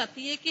سوچ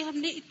آتی ہے کہ ہم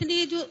نے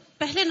اتنی جو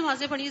پہلے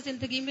نمازیں پڑھی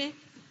زندگی میں,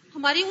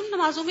 ہماری ان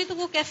نمازوں میں تو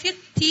وہ کیفیت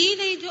تھی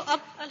نہیں جو اب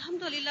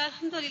الحمدللہ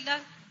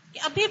کہ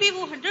ابھی بھی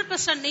وہ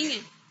 100% نہیں ہے,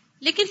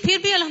 لیکن پھر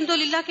بھی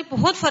الحمدللہ کہ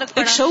بہت فرق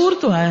پڑا. ایک شعور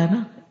تو آیا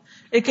نا,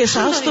 ایک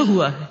احساس تو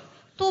ہوا ہے.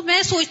 تو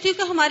میں سوچتی ہوں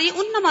کہ ہماری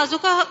ان نمازوں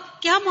کا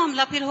کیا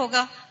معاملہ پھر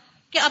ہوگا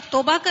کہ اب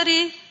توبہ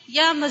کریں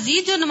یا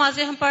مزید جو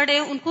نمازیں ہم پڑھ رہے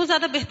ہیں ان کو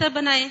زیادہ بہتر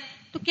بنائیں,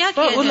 تو کیا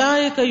کیا جائے؟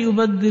 اولئک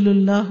یبدل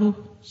اللہ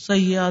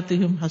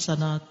سیئاتہم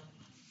حسنات.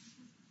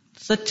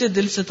 سچے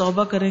دل سے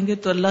توبہ کریں گے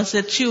تو اللہ سے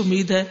اچھی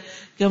امید ہے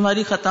کہ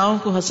ہماری خطاؤں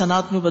کو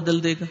حسنات میں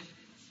بدل دے گا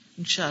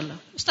انشاءاللہ.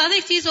 استاد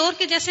ایک چیز اور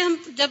کہ جیسے ہم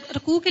جب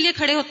رکوع کے لیے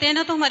کھڑے ہوتے ہیں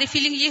نا تو ہماری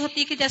فیلنگ یہ ہوتی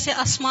ہے کہ جیسے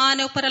آسمان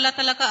ہے, اوپر اللہ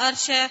تعالیٰ کا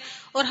عرش ہے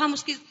اور ہم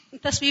اس کی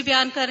تسبیح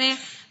بیان کر رہے ہیں.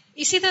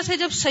 اسی طرح سے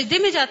جب سجدے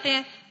میں جاتے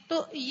ہیں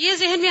تو یہ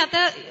ذہن میں آتا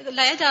ہے,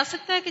 لایا جا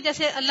سکتا ہے کہ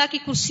جیسے اللہ کی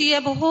کرسی ہے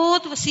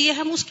بہت وسیع ہے,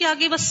 ہم اس کے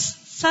آگے بس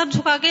سر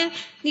جھکا کے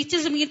نیچے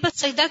زمین پر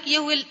سجدہ کیے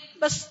ہوئے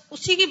بس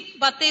اسی کی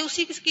باتیں,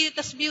 اسی کی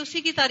تسبیح,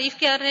 اسی کی تعریف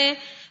کر رہے ہیں.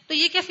 تو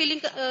یہ کیا فیلنگ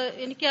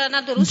ان کیا نا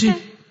درست ہے؟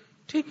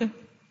 ٹھیک ہے,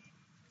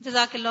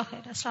 جزاک اللہ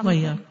خیر. السلام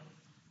علیکم.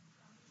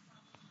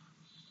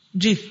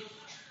 جی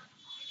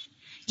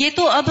یہ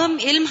تو اب ہم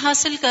علم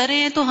حاصل کر رہے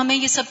ہیں تو ہمیں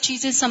یہ سب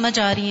چیزیں سمجھ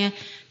آ رہی ہیں,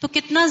 تو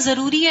کتنا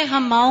ضروری ہے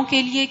ہم ماؤں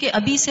کے لیے کہ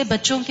ابھی سے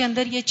بچوں کے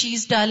اندر یہ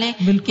چیز ڈالیں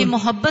کہ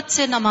محبت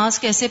سے نماز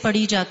کیسے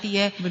پڑھی جاتی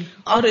ہے.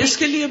 اور اس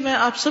کے لیے میں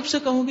آپ سب سے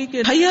کہوں گی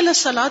کہ حی علی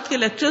الصلاۃ کے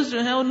لیکچرز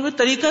جو ہیں ان میں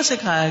طریقہ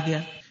سکھایا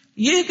گیا.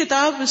 یہ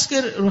کتاب اس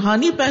کے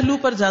روحانی پہلو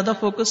پر زیادہ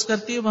فوکس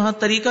کرتی ہے, وہاں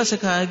طریقہ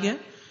سکھایا گیا.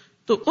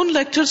 تو ان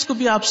لیکچرز کو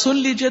بھی آپ سن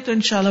لیجئے تو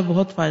انشاءاللہ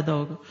بہت فائدہ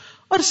ہوگا.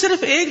 اور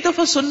صرف ایک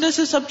دفعہ سننے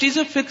سے سب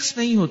چیزیں فکس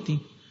نہیں ہوتی,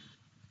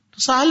 تو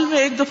سال میں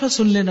ایک دفعہ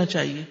سن لینا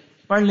چاہیے,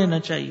 پڑھ لینا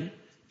چاہیے.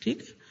 ٹھیک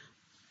ہے.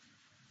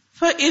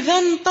 فَإِذَا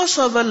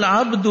انْتَصَبَ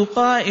الْعَبْدُ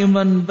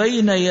قَائِمًا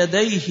بَيْنَ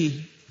يَدَيْهِ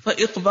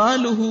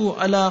فَإِقْبَالُهُ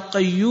عَلَى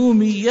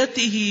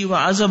قَيُّومِيَّتِهِ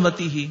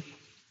وَعَظَمَتِهِ.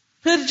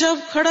 پھر جب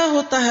کھڑا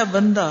ہوتا ہے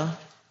بندہ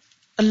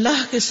اللہ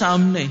کے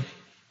سامنے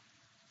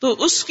تو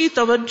اس کی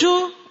توجہ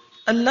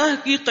اللہ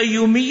کی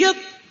قیومیت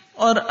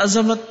اور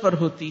عظمت پر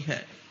ہوتی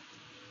ہے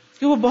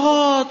کہ وہ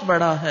بہت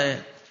بڑا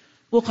ہے,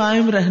 وہ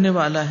قائم رہنے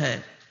والا ہے.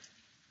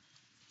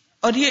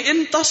 اور یہ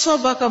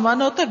انتصبہ کا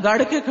معنی ہوتا ہے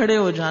گڑ کے کھڑے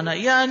ہو جانا,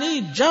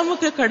 یعنی جم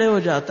کے کھڑے ہو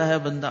جاتا ہے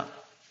بندہ.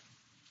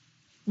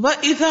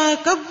 وَإِذَا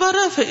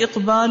كَبَّرَ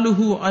فَإِقْبَالُهُ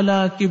عَلَى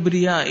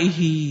كِبْرِيَائِهِ.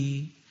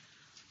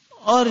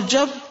 اور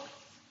جب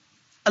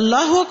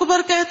اللہ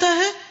اکبر کہتا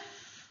ہے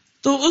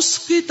تو اس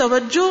کی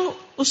توجہ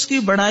اس کی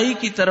بڑائی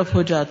کی طرف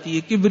ہو جاتی ہے,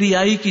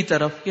 کبریائی کی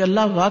طرف, کہ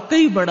اللہ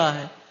واقعی بڑا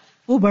ہے,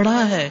 وہ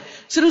بڑا ہے,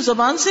 صرف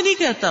زبان سے نہیں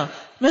کہتا,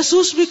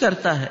 محسوس بھی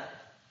کرتا ہے.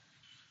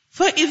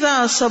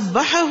 فَإِذَا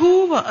سَبَّحَهُ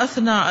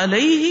وَأَثْنَى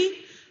عَلَيْهِ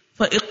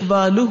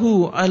فَإِقْبَالُهُ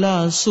عَلَى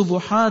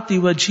سُبُحَاتِ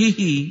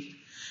وَجْهِهِ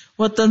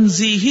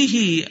وَتَنزِيهِهِ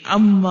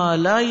عَمَّا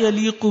لَا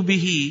يَلِيقُ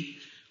بِهِ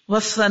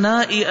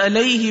وَالثَّنَاءِ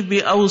عَلَيْهِ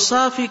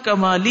بِأَوْصَافِ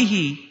كَمَالِهِ.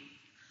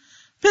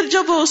 پھر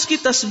جب وہ اس کی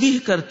تسبیح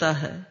کرتا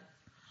ہے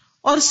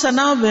اور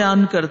ثنا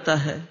بیان کرتا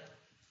ہے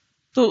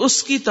تو اس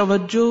کی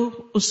توجہ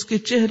اس کے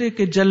چہرے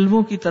کے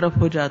جلووں کی طرف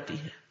ہو جاتی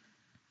ہے.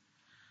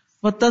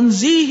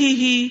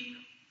 وَتَنزِيهِهِ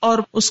اور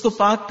اس کو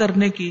پاک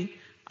کرنے کی,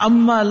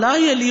 اما لا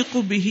یلیق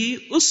بہ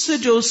اس سے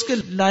جو اس کے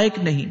لائق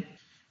نہیں,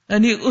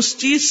 یعنی اس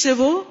چیز سے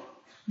وہ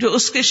جو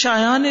اس کے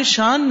شایان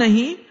شان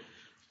نہیں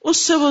اس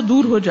سے وہ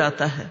دور ہو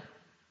جاتا ہے.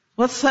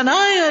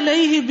 وَالثَّنَاءِ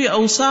عَلَيْهِ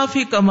بِأَوْصَافِ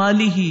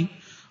كَمَالِهِ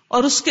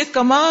اور اس کے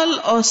کمال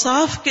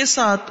اوصاف کے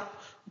ساتھ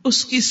اس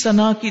کی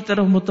ثنا کی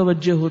طرف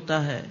متوجہ ہوتا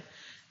ہے,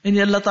 یعنی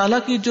اللہ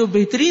تعالیٰ کی جو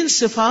بہترین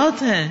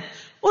صفات ہیں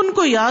ان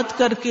کو یاد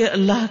کر کے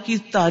اللہ کی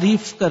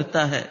تعریف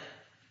کرتا ہے.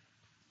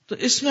 تو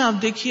اس میں آپ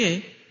دیکھیے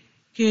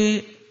کہ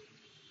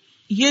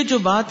یہ جو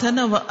بات ہے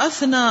نا,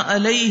 وَأَثْنَى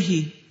عَلَيْهِ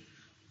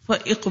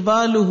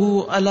فَإِقْبَالُهُ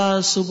عَلَى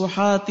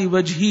سُبُحَاتِ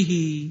وَجْهِهِ,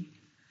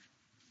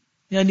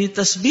 یعنی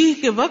تسبیح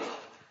کے وقت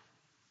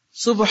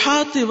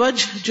سبحات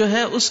وجہ جو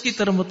ہے اس کی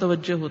طرف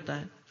متوجہ ہوتا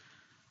ہے،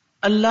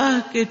 اللہ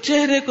کے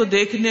چہرے کو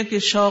دیکھنے کے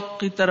شوق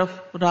کی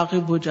طرف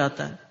راغب ہو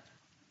جاتا ہے.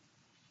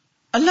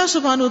 اللہ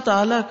سبحانہ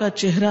وتعالی کا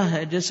چہرہ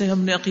ہے، جیسے ہم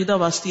نے عقیدہ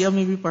واسطیہ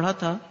میں بھی پڑھا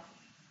تھا.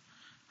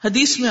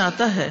 حدیث میں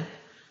آتا ہے،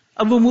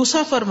 ابو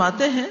موسیٰ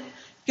فرماتے ہیں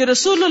کہ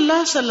رسول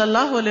اللہ صلی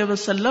اللہ علیہ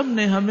وسلم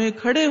نے ہمیں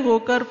کھڑے ہو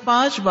کر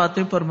 5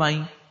 باتیں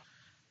فرمائیں.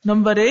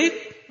 نمبر 1،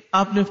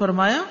 آپ نے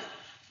فرمایا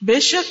بے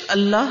شک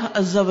اللہ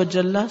عز و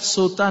جل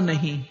سوتا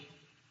نہیں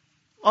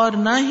اور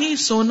نہ ہی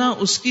سونا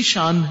اس کی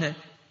شان ہے.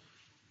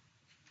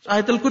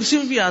 آیت الکرسی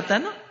میں بھی آتا ہے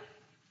نا،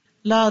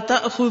 لا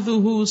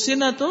تأخذہ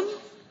سنۃ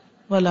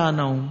ولا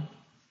نوم.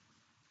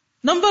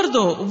 نمبر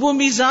 2، وہ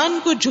میزان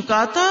کو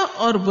جھکاتا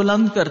اور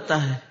بلند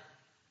کرتا ہے.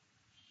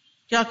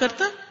 کیا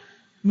کرتا ہے؟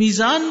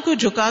 میزان کو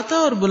جھکاتا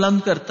اور بلند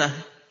کرتا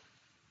ہے.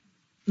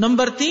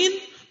 نمبر 3،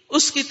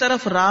 اس کی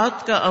طرف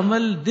رات کا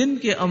عمل دن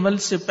کے عمل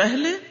سے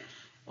پہلے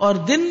اور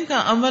دن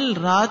کا عمل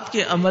رات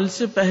کے عمل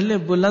سے پہلے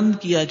بلند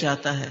کیا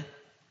جاتا ہے،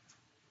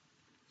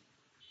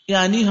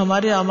 یعنی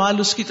ہمارے اعمال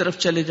اس کی طرف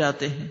چلے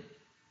جاتے ہیں،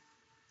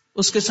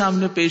 اس کے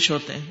سامنے پیش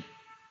ہوتے ہیں.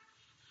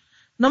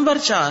 نمبر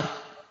 4،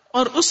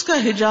 اور اس کا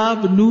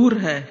حجاب نور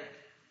ہے،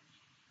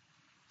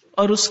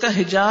 اور اس کا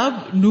حجاب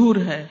نور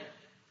ہے.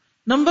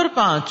 نمبر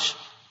 5،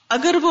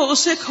 اگر وہ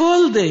اسے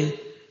کھول دے،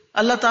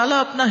 اللہ تعالیٰ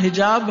اپنا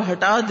حجاب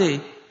ہٹا دے،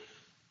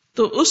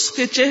 تو اس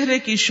کے چہرے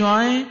کی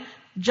شعاعیں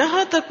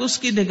جہاں تک اس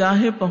کی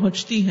نگاہیں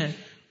پہنچتی ہیں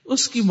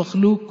اس کی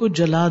مخلوق کو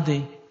جلا دے.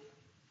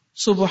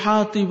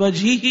 سبحات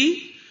وجہہ،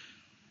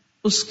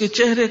 اس کے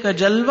چہرے کا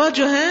جلوہ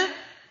جو ہے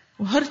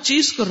وہ ہر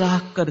چیز کو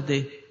راکھ کر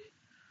دے.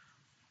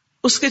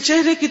 اس کے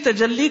چہرے کی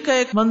تجلی کا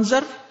ایک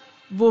منظر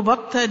وہ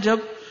وقت ہے جب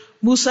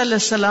موسیٰ علیہ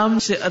السلام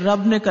سے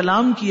رب نے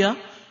کلام کیا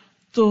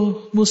تو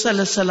موسیٰ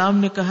علیہ السلام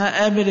نے کہا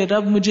اے میرے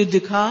رب مجھے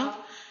دکھا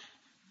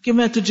کہ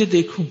میں تجھے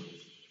دیکھوں.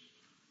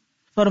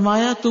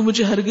 فرمایا تو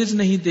مجھے ہرگز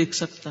نہیں دیکھ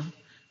سکتا،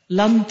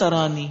 لن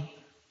ترانی،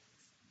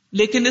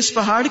 لیکن اس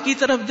پہاڑ کی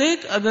طرف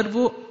دیکھ، اگر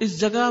وہ اس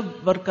جگہ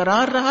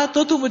برقرار رہا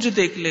تو مجھے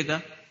دیکھ لے گا.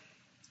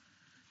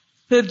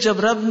 پھر جب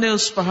رب نے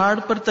اس پہاڑ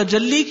پر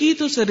تجلی کی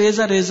تو اسے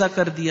ریزہ ریزہ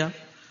کر دیا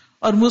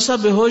اور موسیٰ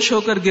بے ہوش ہو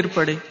کر گر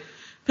پڑے.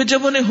 پھر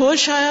جب انہیں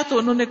ہوش آیا تو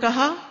انہوں نے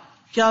کہا،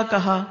 کیا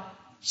کہا؟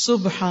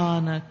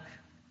 سبحانک.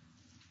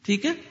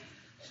 ٹھیک ہے،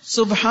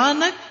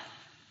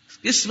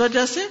 سبحانک اس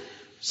وجہ سے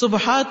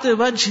سبحات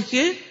وجہ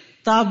کے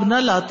تاب نہ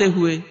لاتے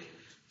ہوئے،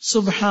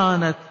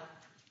 سبحانک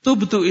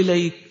تبت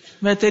الیک،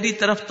 میں تیری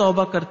طرف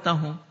توبہ کرتا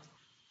ہوں.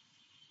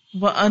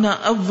 وَأَنَا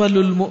أَوَّلُ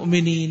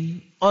الْمُؤْمِنِينَ،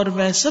 اور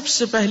میں سب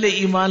سے پہلے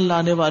ایمان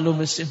لانے والوں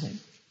میں سے ہوں،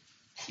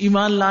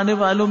 ایمان لانے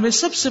والوں میں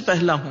سب سے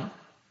پہلا ہوں.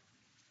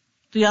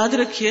 تو یاد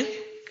رکھیے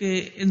کہ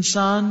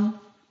انسان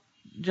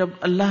جب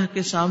اللہ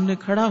کے سامنے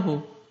کھڑا ہو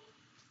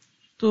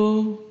تو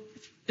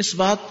اس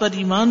بات پر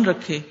ایمان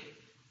رکھے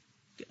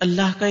کہ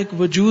اللہ کا ایک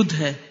وجود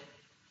ہے،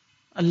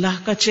 اللہ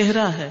کا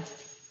چہرہ ہے،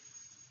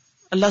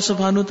 اللہ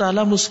سبحانہ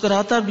وتعالیٰ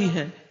مسکراتا بھی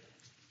ہے.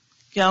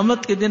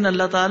 قیامت کے دن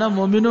اللہ تعالیٰ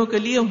مومنوں کے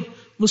لیے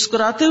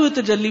مسکراتے ہوئے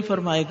تجلی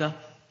فرمائے گا.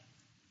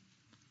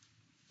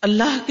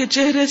 اللہ کے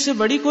چہرے سے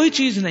بڑی کوئی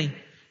چیز نہیں.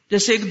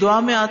 جیسے ایک دعا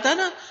میں آتا ہے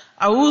نا،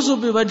 اعوذ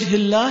بوجہ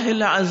اللہ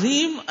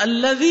العظیم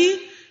الذی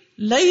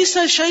لیس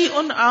شیء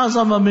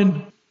اعظم منہ،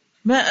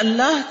 میں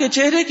اللہ کے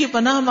چہرے کی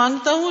پناہ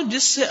مانگتا ہوں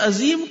جس سے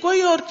عظیم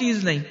کوئی اور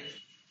چیز نہیں.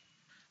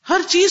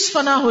 ہر چیز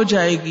فنا ہو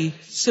جائے گی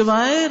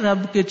سوائے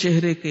رب کے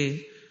چہرے کے.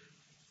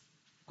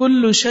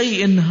 کل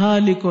شیء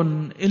ہالک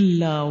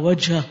الا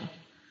وجہہ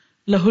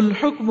لہ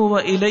الحکم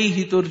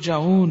والیہ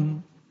ترجعون.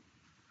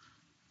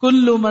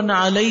 کل من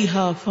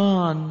علیہا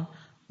فان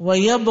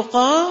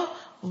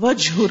ویبقی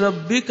وجہ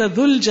ربک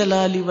ذو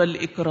الجلال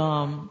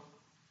والاکرام.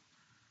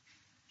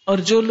 اور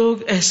جو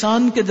لوگ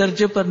احسان کے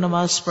درجے پر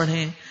نماز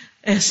پڑھیں،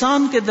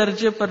 احسان کے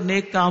درجے پر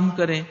نیک کام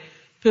کریں،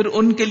 پھر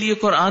ان کے لیے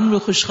قرآن میں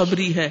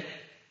خوشخبری ہے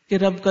کہ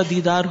رب کا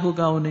دیدار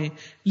ہوگا انہیں.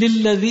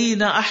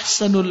 للذین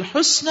احسنوا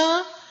الحسنی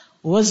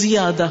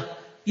وزیادہ.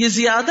 یہ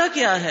زیادہ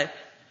کیا ہے؟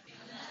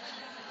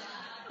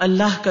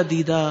 اللہ کا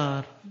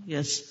دیدار.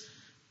 یس،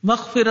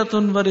 مغفرۃ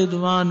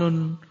ورضوان.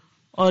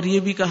 اور یہ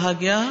بھی کہا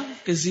گیا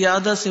کہ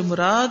زیادہ سے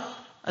مراد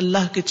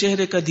اللہ کے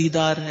چہرے کا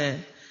دیدار ہے.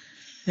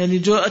 یعنی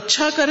جو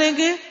اچھا کریں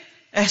گے،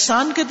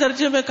 احسان کے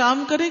درجے میں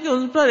کام کریں گے،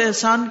 ان پر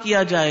احسان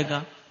کیا جائے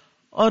گا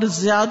اور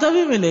زیادہ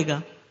بھی ملے گا،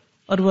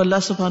 اور وہ اللہ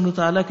سبحانہ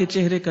وتعالیٰ کے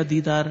چہرے کا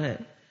دیدار ہے.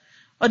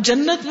 اور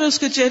جنت میں اس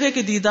کے چہرے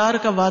کے دیدار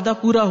کا وعدہ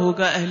پورا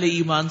ہوگا اہل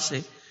ایمان سے.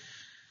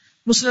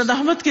 مسند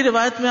احمد کی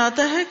روایت میں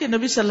آتا ہے کہ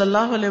نبی صلی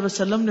اللہ علیہ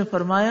وسلم نے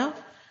فرمایا،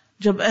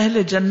 جب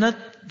اہل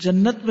جنت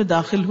جنت میں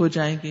داخل ہو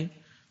جائیں گے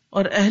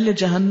اور اہل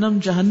جہنم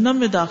جہنم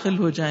میں داخل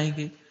ہو جائیں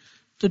گے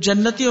تو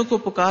جنتیوں کو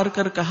پکار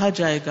کر کہا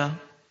جائے گا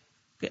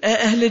کہ اے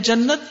اہل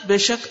جنت، بے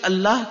شک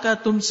اللہ کا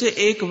تم سے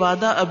ایک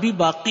وعدہ ابھی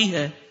باقی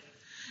ہے.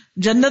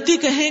 جنتی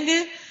کہیں گے،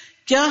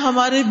 کیا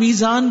ہمارے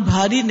میزان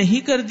بھاری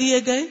نہیں کر دیے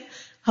گئے،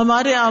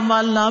 ہمارے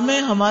اعمال نامے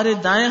ہمارے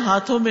دائیں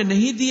ہاتھوں میں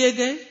نہیں دیے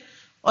گئے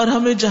اور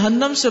ہمیں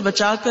جہنم سے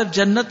بچا کر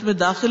جنت میں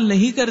داخل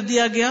نہیں کر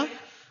دیا گیا؟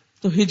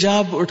 تو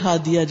حجاب اٹھا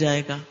دیا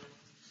جائے گا.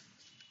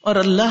 اور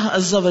اللہ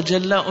عز و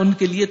جل ان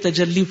کے لیے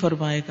تجلی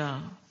فرمائے گا.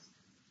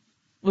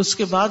 اس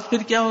کے بعد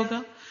پھر کیا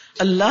ہوگا؟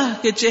 اللہ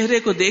کے چہرے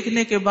کو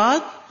دیکھنے کے بعد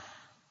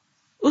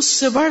اس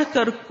سے بڑھ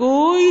کر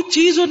کوئی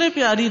چیز انہیں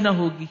پیاری نہ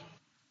ہوگی،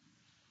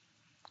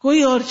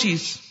 کوئی اور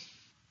چیز.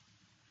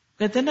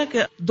 کہتے ہیں نا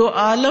کہ دو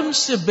عالم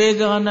سے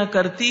بیگانہ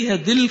کرتی ہے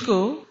دل کو،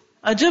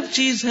 عجب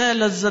چیز ہے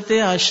لذت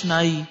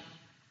آشنائی.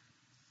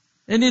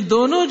 یعنی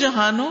دونوں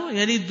جہانوں،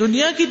 یعنی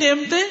دنیا کی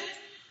نعمتیں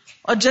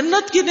اور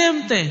جنت کی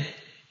نعمتیں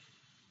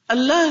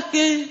اللہ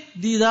کے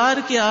دیدار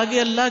کے آگے،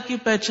 اللہ کی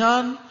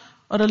پہچان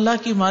اور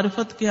اللہ کی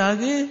معرفت کے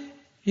آگے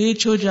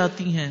ہیچ ہو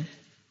جاتی ہیں.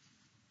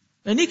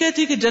 میں نہیں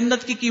کہتی کہ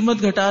جنت کی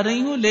قیمت گھٹا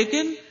رہی ہوں،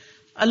 لیکن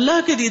اللہ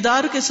کے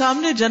دیدار کے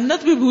سامنے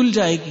جنت بھی بھول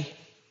جائے گی.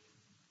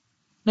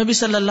 نبی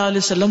صلی اللہ علیہ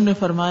وسلم نے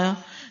فرمایا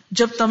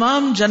جب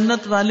تمام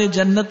جنت والے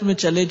جنت میں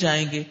چلے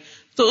جائیں گے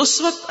تو اس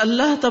وقت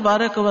اللہ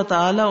تبارک و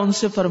تعالی ان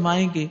سے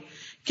فرمائیں گے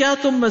کیا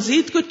تم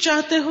مزید کچھ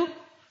چاہتے ہو؟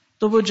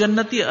 تو وہ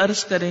جنتی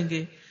عرض کریں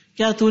گے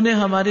کیا تو نے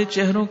ہمارے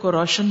چہروں کو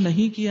روشن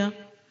نہیں کیا؟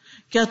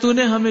 کیا تو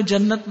نے ہمیں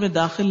جنت میں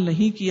داخل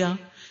نہیں کیا؟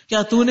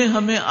 کیا تو نے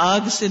ہمیں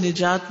آگ سے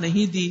نجات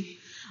نہیں دی؟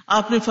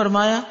 آپ نے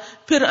فرمایا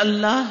پھر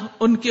اللہ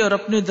ان کے اور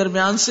اپنے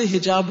درمیان سے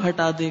حجاب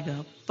ہٹا دے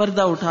گا،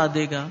 پردہ اٹھا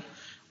دے گا،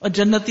 اور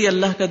جنتی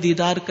اللہ کا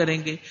دیدار کریں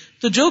گے.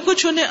 تو جو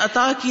کچھ انہیں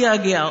عطا کیا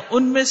گیا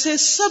ان میں سے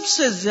سب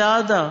سے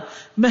زیادہ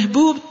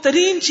محبوب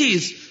ترین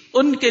چیز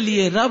ان کے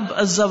لیے رب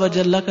عز و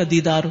جل کا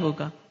دیدار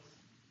ہوگا.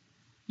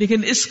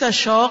 لیکن اس کا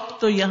شوق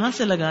تو یہاں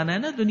سے لگانا ہے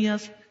نا، دنیا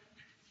سے.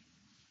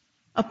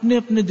 اپنے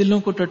اپنے دلوں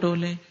کو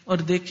ٹٹولیں اور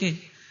دیکھیں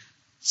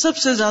سب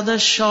سے زیادہ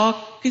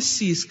شوق کس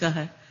چیز کا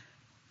ہے،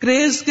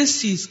 کریز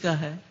کس چیز کا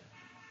ہے،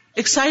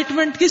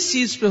 ایکسائٹمنٹ کس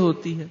چیز پہ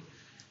ہوتی ہے،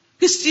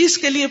 کس چیز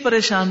کے لیے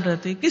پریشان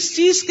رہتے ہیں، کس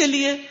چیز کے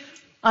لیے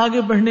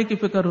آگے بڑھنے کی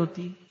فکر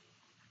ہوتی ہے.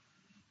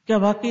 کیا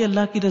واقعی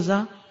اللہ کی رضا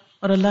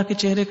اور اللہ کے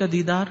چہرے کا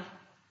دیدار؟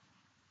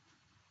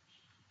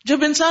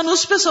 جب انسان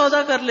اس پہ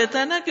سودا کر لیتا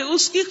ہے نا کہ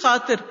اس کی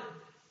خاطر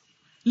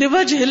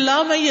لوجہ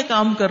اللہ میں یہ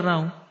کام کر رہا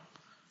ہوں،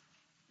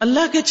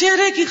 اللہ کے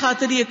چہرے کی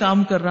خاطر یہ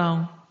کام کر رہا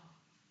ہوں،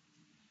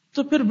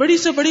 تو پھر بڑی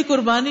سے بڑی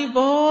قربانی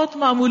بہت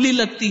معمولی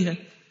لگتی ہے،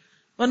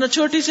 ورنہ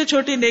چھوٹی سے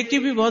چھوٹی نیکی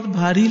بھی بہت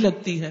بھاری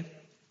لگتی ہے.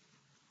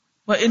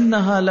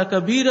 وَإِنَّهَا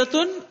لَكَبِيرَةٌ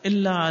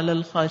إِلَّا عَلَى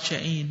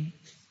الْخَاشِعِينَ.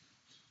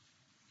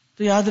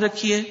 تو یاد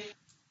رکھیے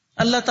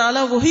اللہ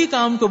تعالیٰ وہی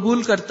کام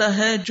قبول کرتا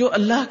ہے جو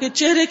اللہ کے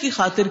چہرے کی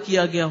خاطر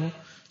کیا گیا ہو.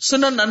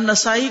 سنن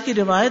النسائی کی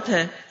روایت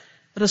ہے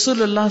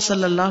رسول اللہ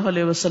صلی اللہ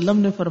علیہ وسلم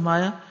نے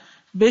فرمایا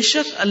بے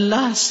شک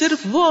اللہ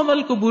صرف وہ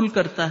عمل قبول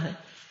کرتا ہے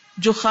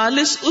جو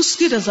خالص اس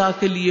کی رضا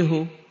کے لیے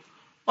ہو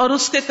اور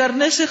اس کے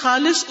کرنے سے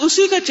خالص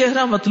اسی کا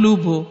چہرہ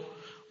مطلوب ہو.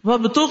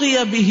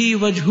 وَابْتُغِيَ بِهِ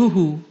وَجْهُهُ.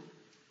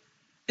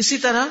 اسی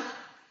طرح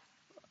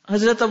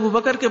حضرت ابو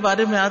بکر کے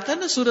بارے میں آتا ہے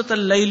نا سورۃ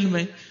اللیل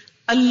میں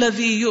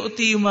الذی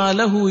یؤتی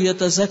مالہ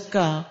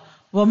یتزکا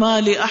وما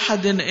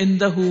لأحد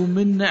عنده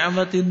من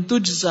نعمت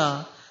تجزا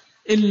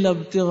الا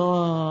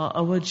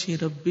ابتغاء وجہ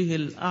ربہ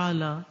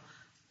الاعلی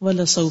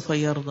ولسوف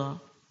یرضی.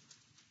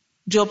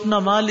 جو اپنا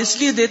مال اس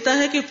لیے دیتا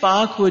ہے کہ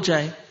پاک ہو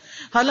جائے،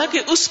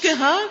 حالانکہ اس کے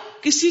ہاں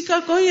کسی کا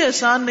کوئی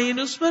احسان نہیں،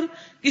 اس پر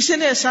کسی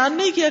نے احسان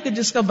نہیں کیا کہ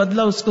جس کا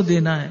بدلہ اس کو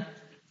دینا ہے،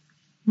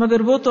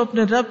 مگر وہ تو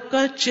اپنے رب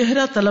کا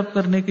چہرہ طلب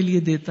کرنے کے لیے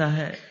دیتا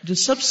ہے جو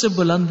سب سے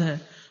بلند ہے،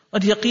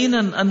 اور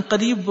یقیناً ان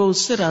قریب وہ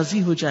اس سے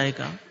راضی ہو جائے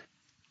گا.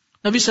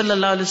 نبی صلی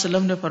اللہ علیہ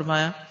وسلم نے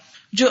فرمایا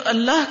جو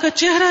اللہ کا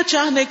چہرہ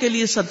چاہنے کے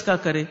لیے صدقہ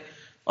کرے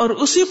اور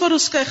اسی پر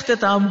اس کا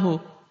اختتام ہو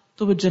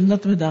تو وہ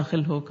جنت میں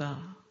داخل ہوگا.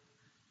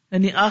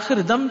 یعنی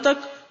آخر دم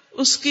تک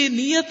اس کی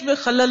نیت میں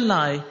خلل نہ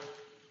آئے،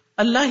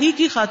 اللہ ہی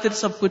کی خاطر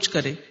سب کچھ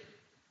کرے.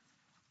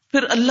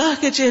 پھر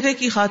اللہ کے چہرے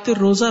کی خاطر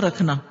روزہ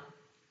رکھنا.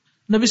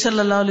 نبی صلی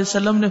اللہ علیہ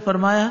وسلم نے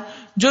فرمایا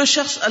جو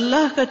شخص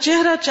اللہ کا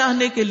چہرہ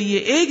چاہنے کے لیے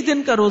ایک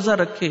دن کا روزہ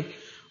رکھے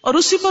اور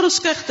اسی پر اس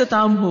کا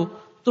اختتام ہو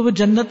تو وہ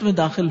جنت میں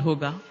داخل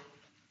ہوگا.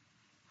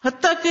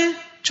 حتیٰ کہ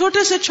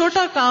چھوٹے سے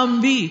چھوٹا کام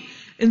بھی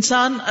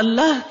انسان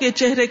اللہ کے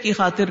چہرے کی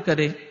خاطر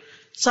کرے.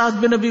 سعد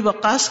بن ابی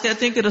وقاص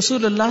کہتے ہیں کہ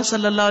رسول اللہ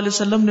صلی اللہ علیہ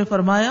وسلم نے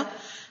فرمایا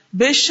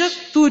بے شک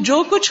تو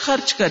جو کچھ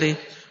خرچ کرے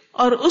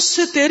اور اس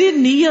سے تیری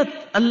نیت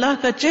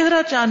اللہ کا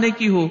چہرہ چاہنے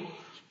کی ہو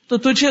تو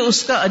تجھے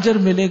اس کا اجر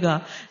ملے گا،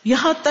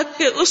 یہاں تک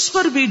کہ اس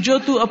پر بھی جو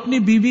تو اپنی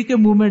بیوی کے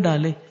منہ میں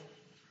ڈالے.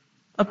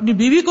 اپنی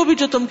بیوی کو بھی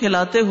جو تم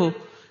کھلاتے ہو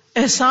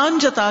احسان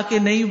جتا کے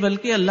نہیں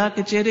بلکہ اللہ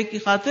کے چہرے کی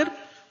خاطر،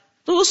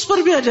 تو اس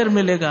پر بھی اجر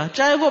ملے گا،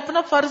 چاہے وہ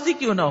اپنا فرض ہی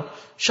کیوں نہ ہو.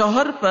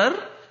 شوہر پر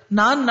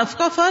نان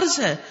نفقہ فرض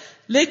ہے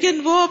لیکن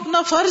وہ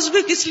اپنا فرض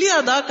بھی کس لیے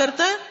ادا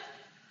کرتا ہے؟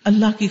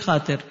 اللہ کی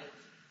خاطر.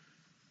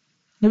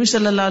 نبی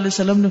صلی اللہ علیہ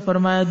وسلم نے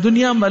فرمایا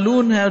دنیا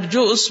ملعون ہے اور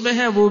جو اس میں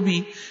ہے وہ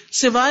بھی،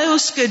 سوائے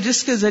اس کے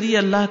جس کے ذریعے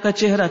اللہ کا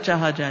چہرہ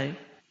چاہا جائے.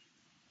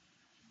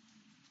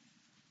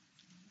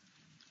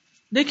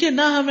 دیکھیے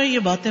نہ ہمیں یہ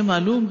باتیں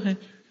معلوم ہیں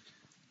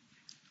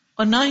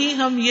اور نہ ہی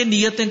ہم یہ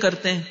نیتیں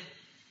کرتے ہیں.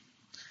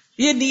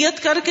 یہ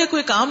نیت کر کے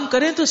کوئی کام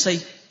کریں تو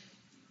صحیح،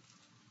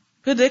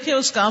 پھر دیکھیں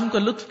اس کام کا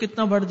لطف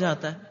کتنا بڑھ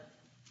جاتا ہے.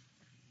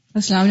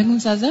 السلام علیکم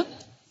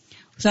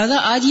استاذہ،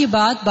 آج یہ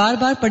بات بار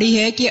بار پڑھی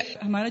ہے کہ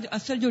ہمارا جو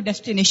اصل جو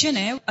ڈیسٹینیشن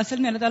ہے اصل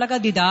میں اللہ تعالیٰ کا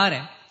دیدار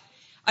ہے.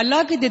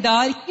 اللہ کے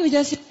دیدار کی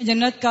وجہ سے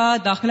جنت کا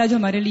داخلہ جو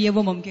ہمارے لیے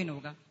وہ ممکن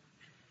ہوگا.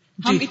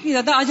 ہم اتنی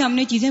زیادہ آج ہم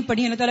نے چیزیں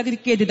پڑھی اللہ تعالیٰ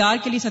کے دیدار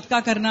کے لیے صدقہ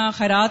کرنا,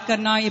 خیرات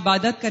کرنا,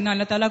 عبادت کرنا,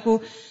 اللہ تعالیٰ کو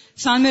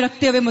سامنے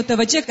رکھتے ہوئے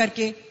متوجہ کر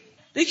کے.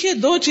 دیکھیے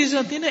دو چیزیں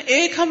ہوتی ہیں نا,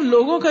 ایک ہم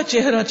لوگوں کا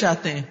چہرہ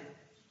چاہتے ہیں,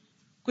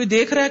 کوئی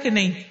دیکھ رہا ہے کہ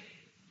نہیں,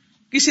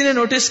 کسی نے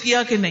نوٹس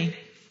کیا کہ نہیں,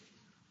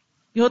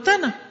 یہ ہوتا ہے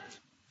نا.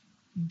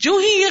 جو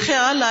ہی یہ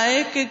خیال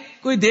آئے کہ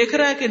کوئی دیکھ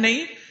رہا ہے کہ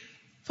نہیں,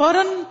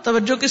 فوراً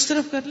توجہ کس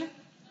طرف کر لیں,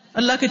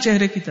 اللہ کے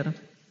چہرے کی طرف.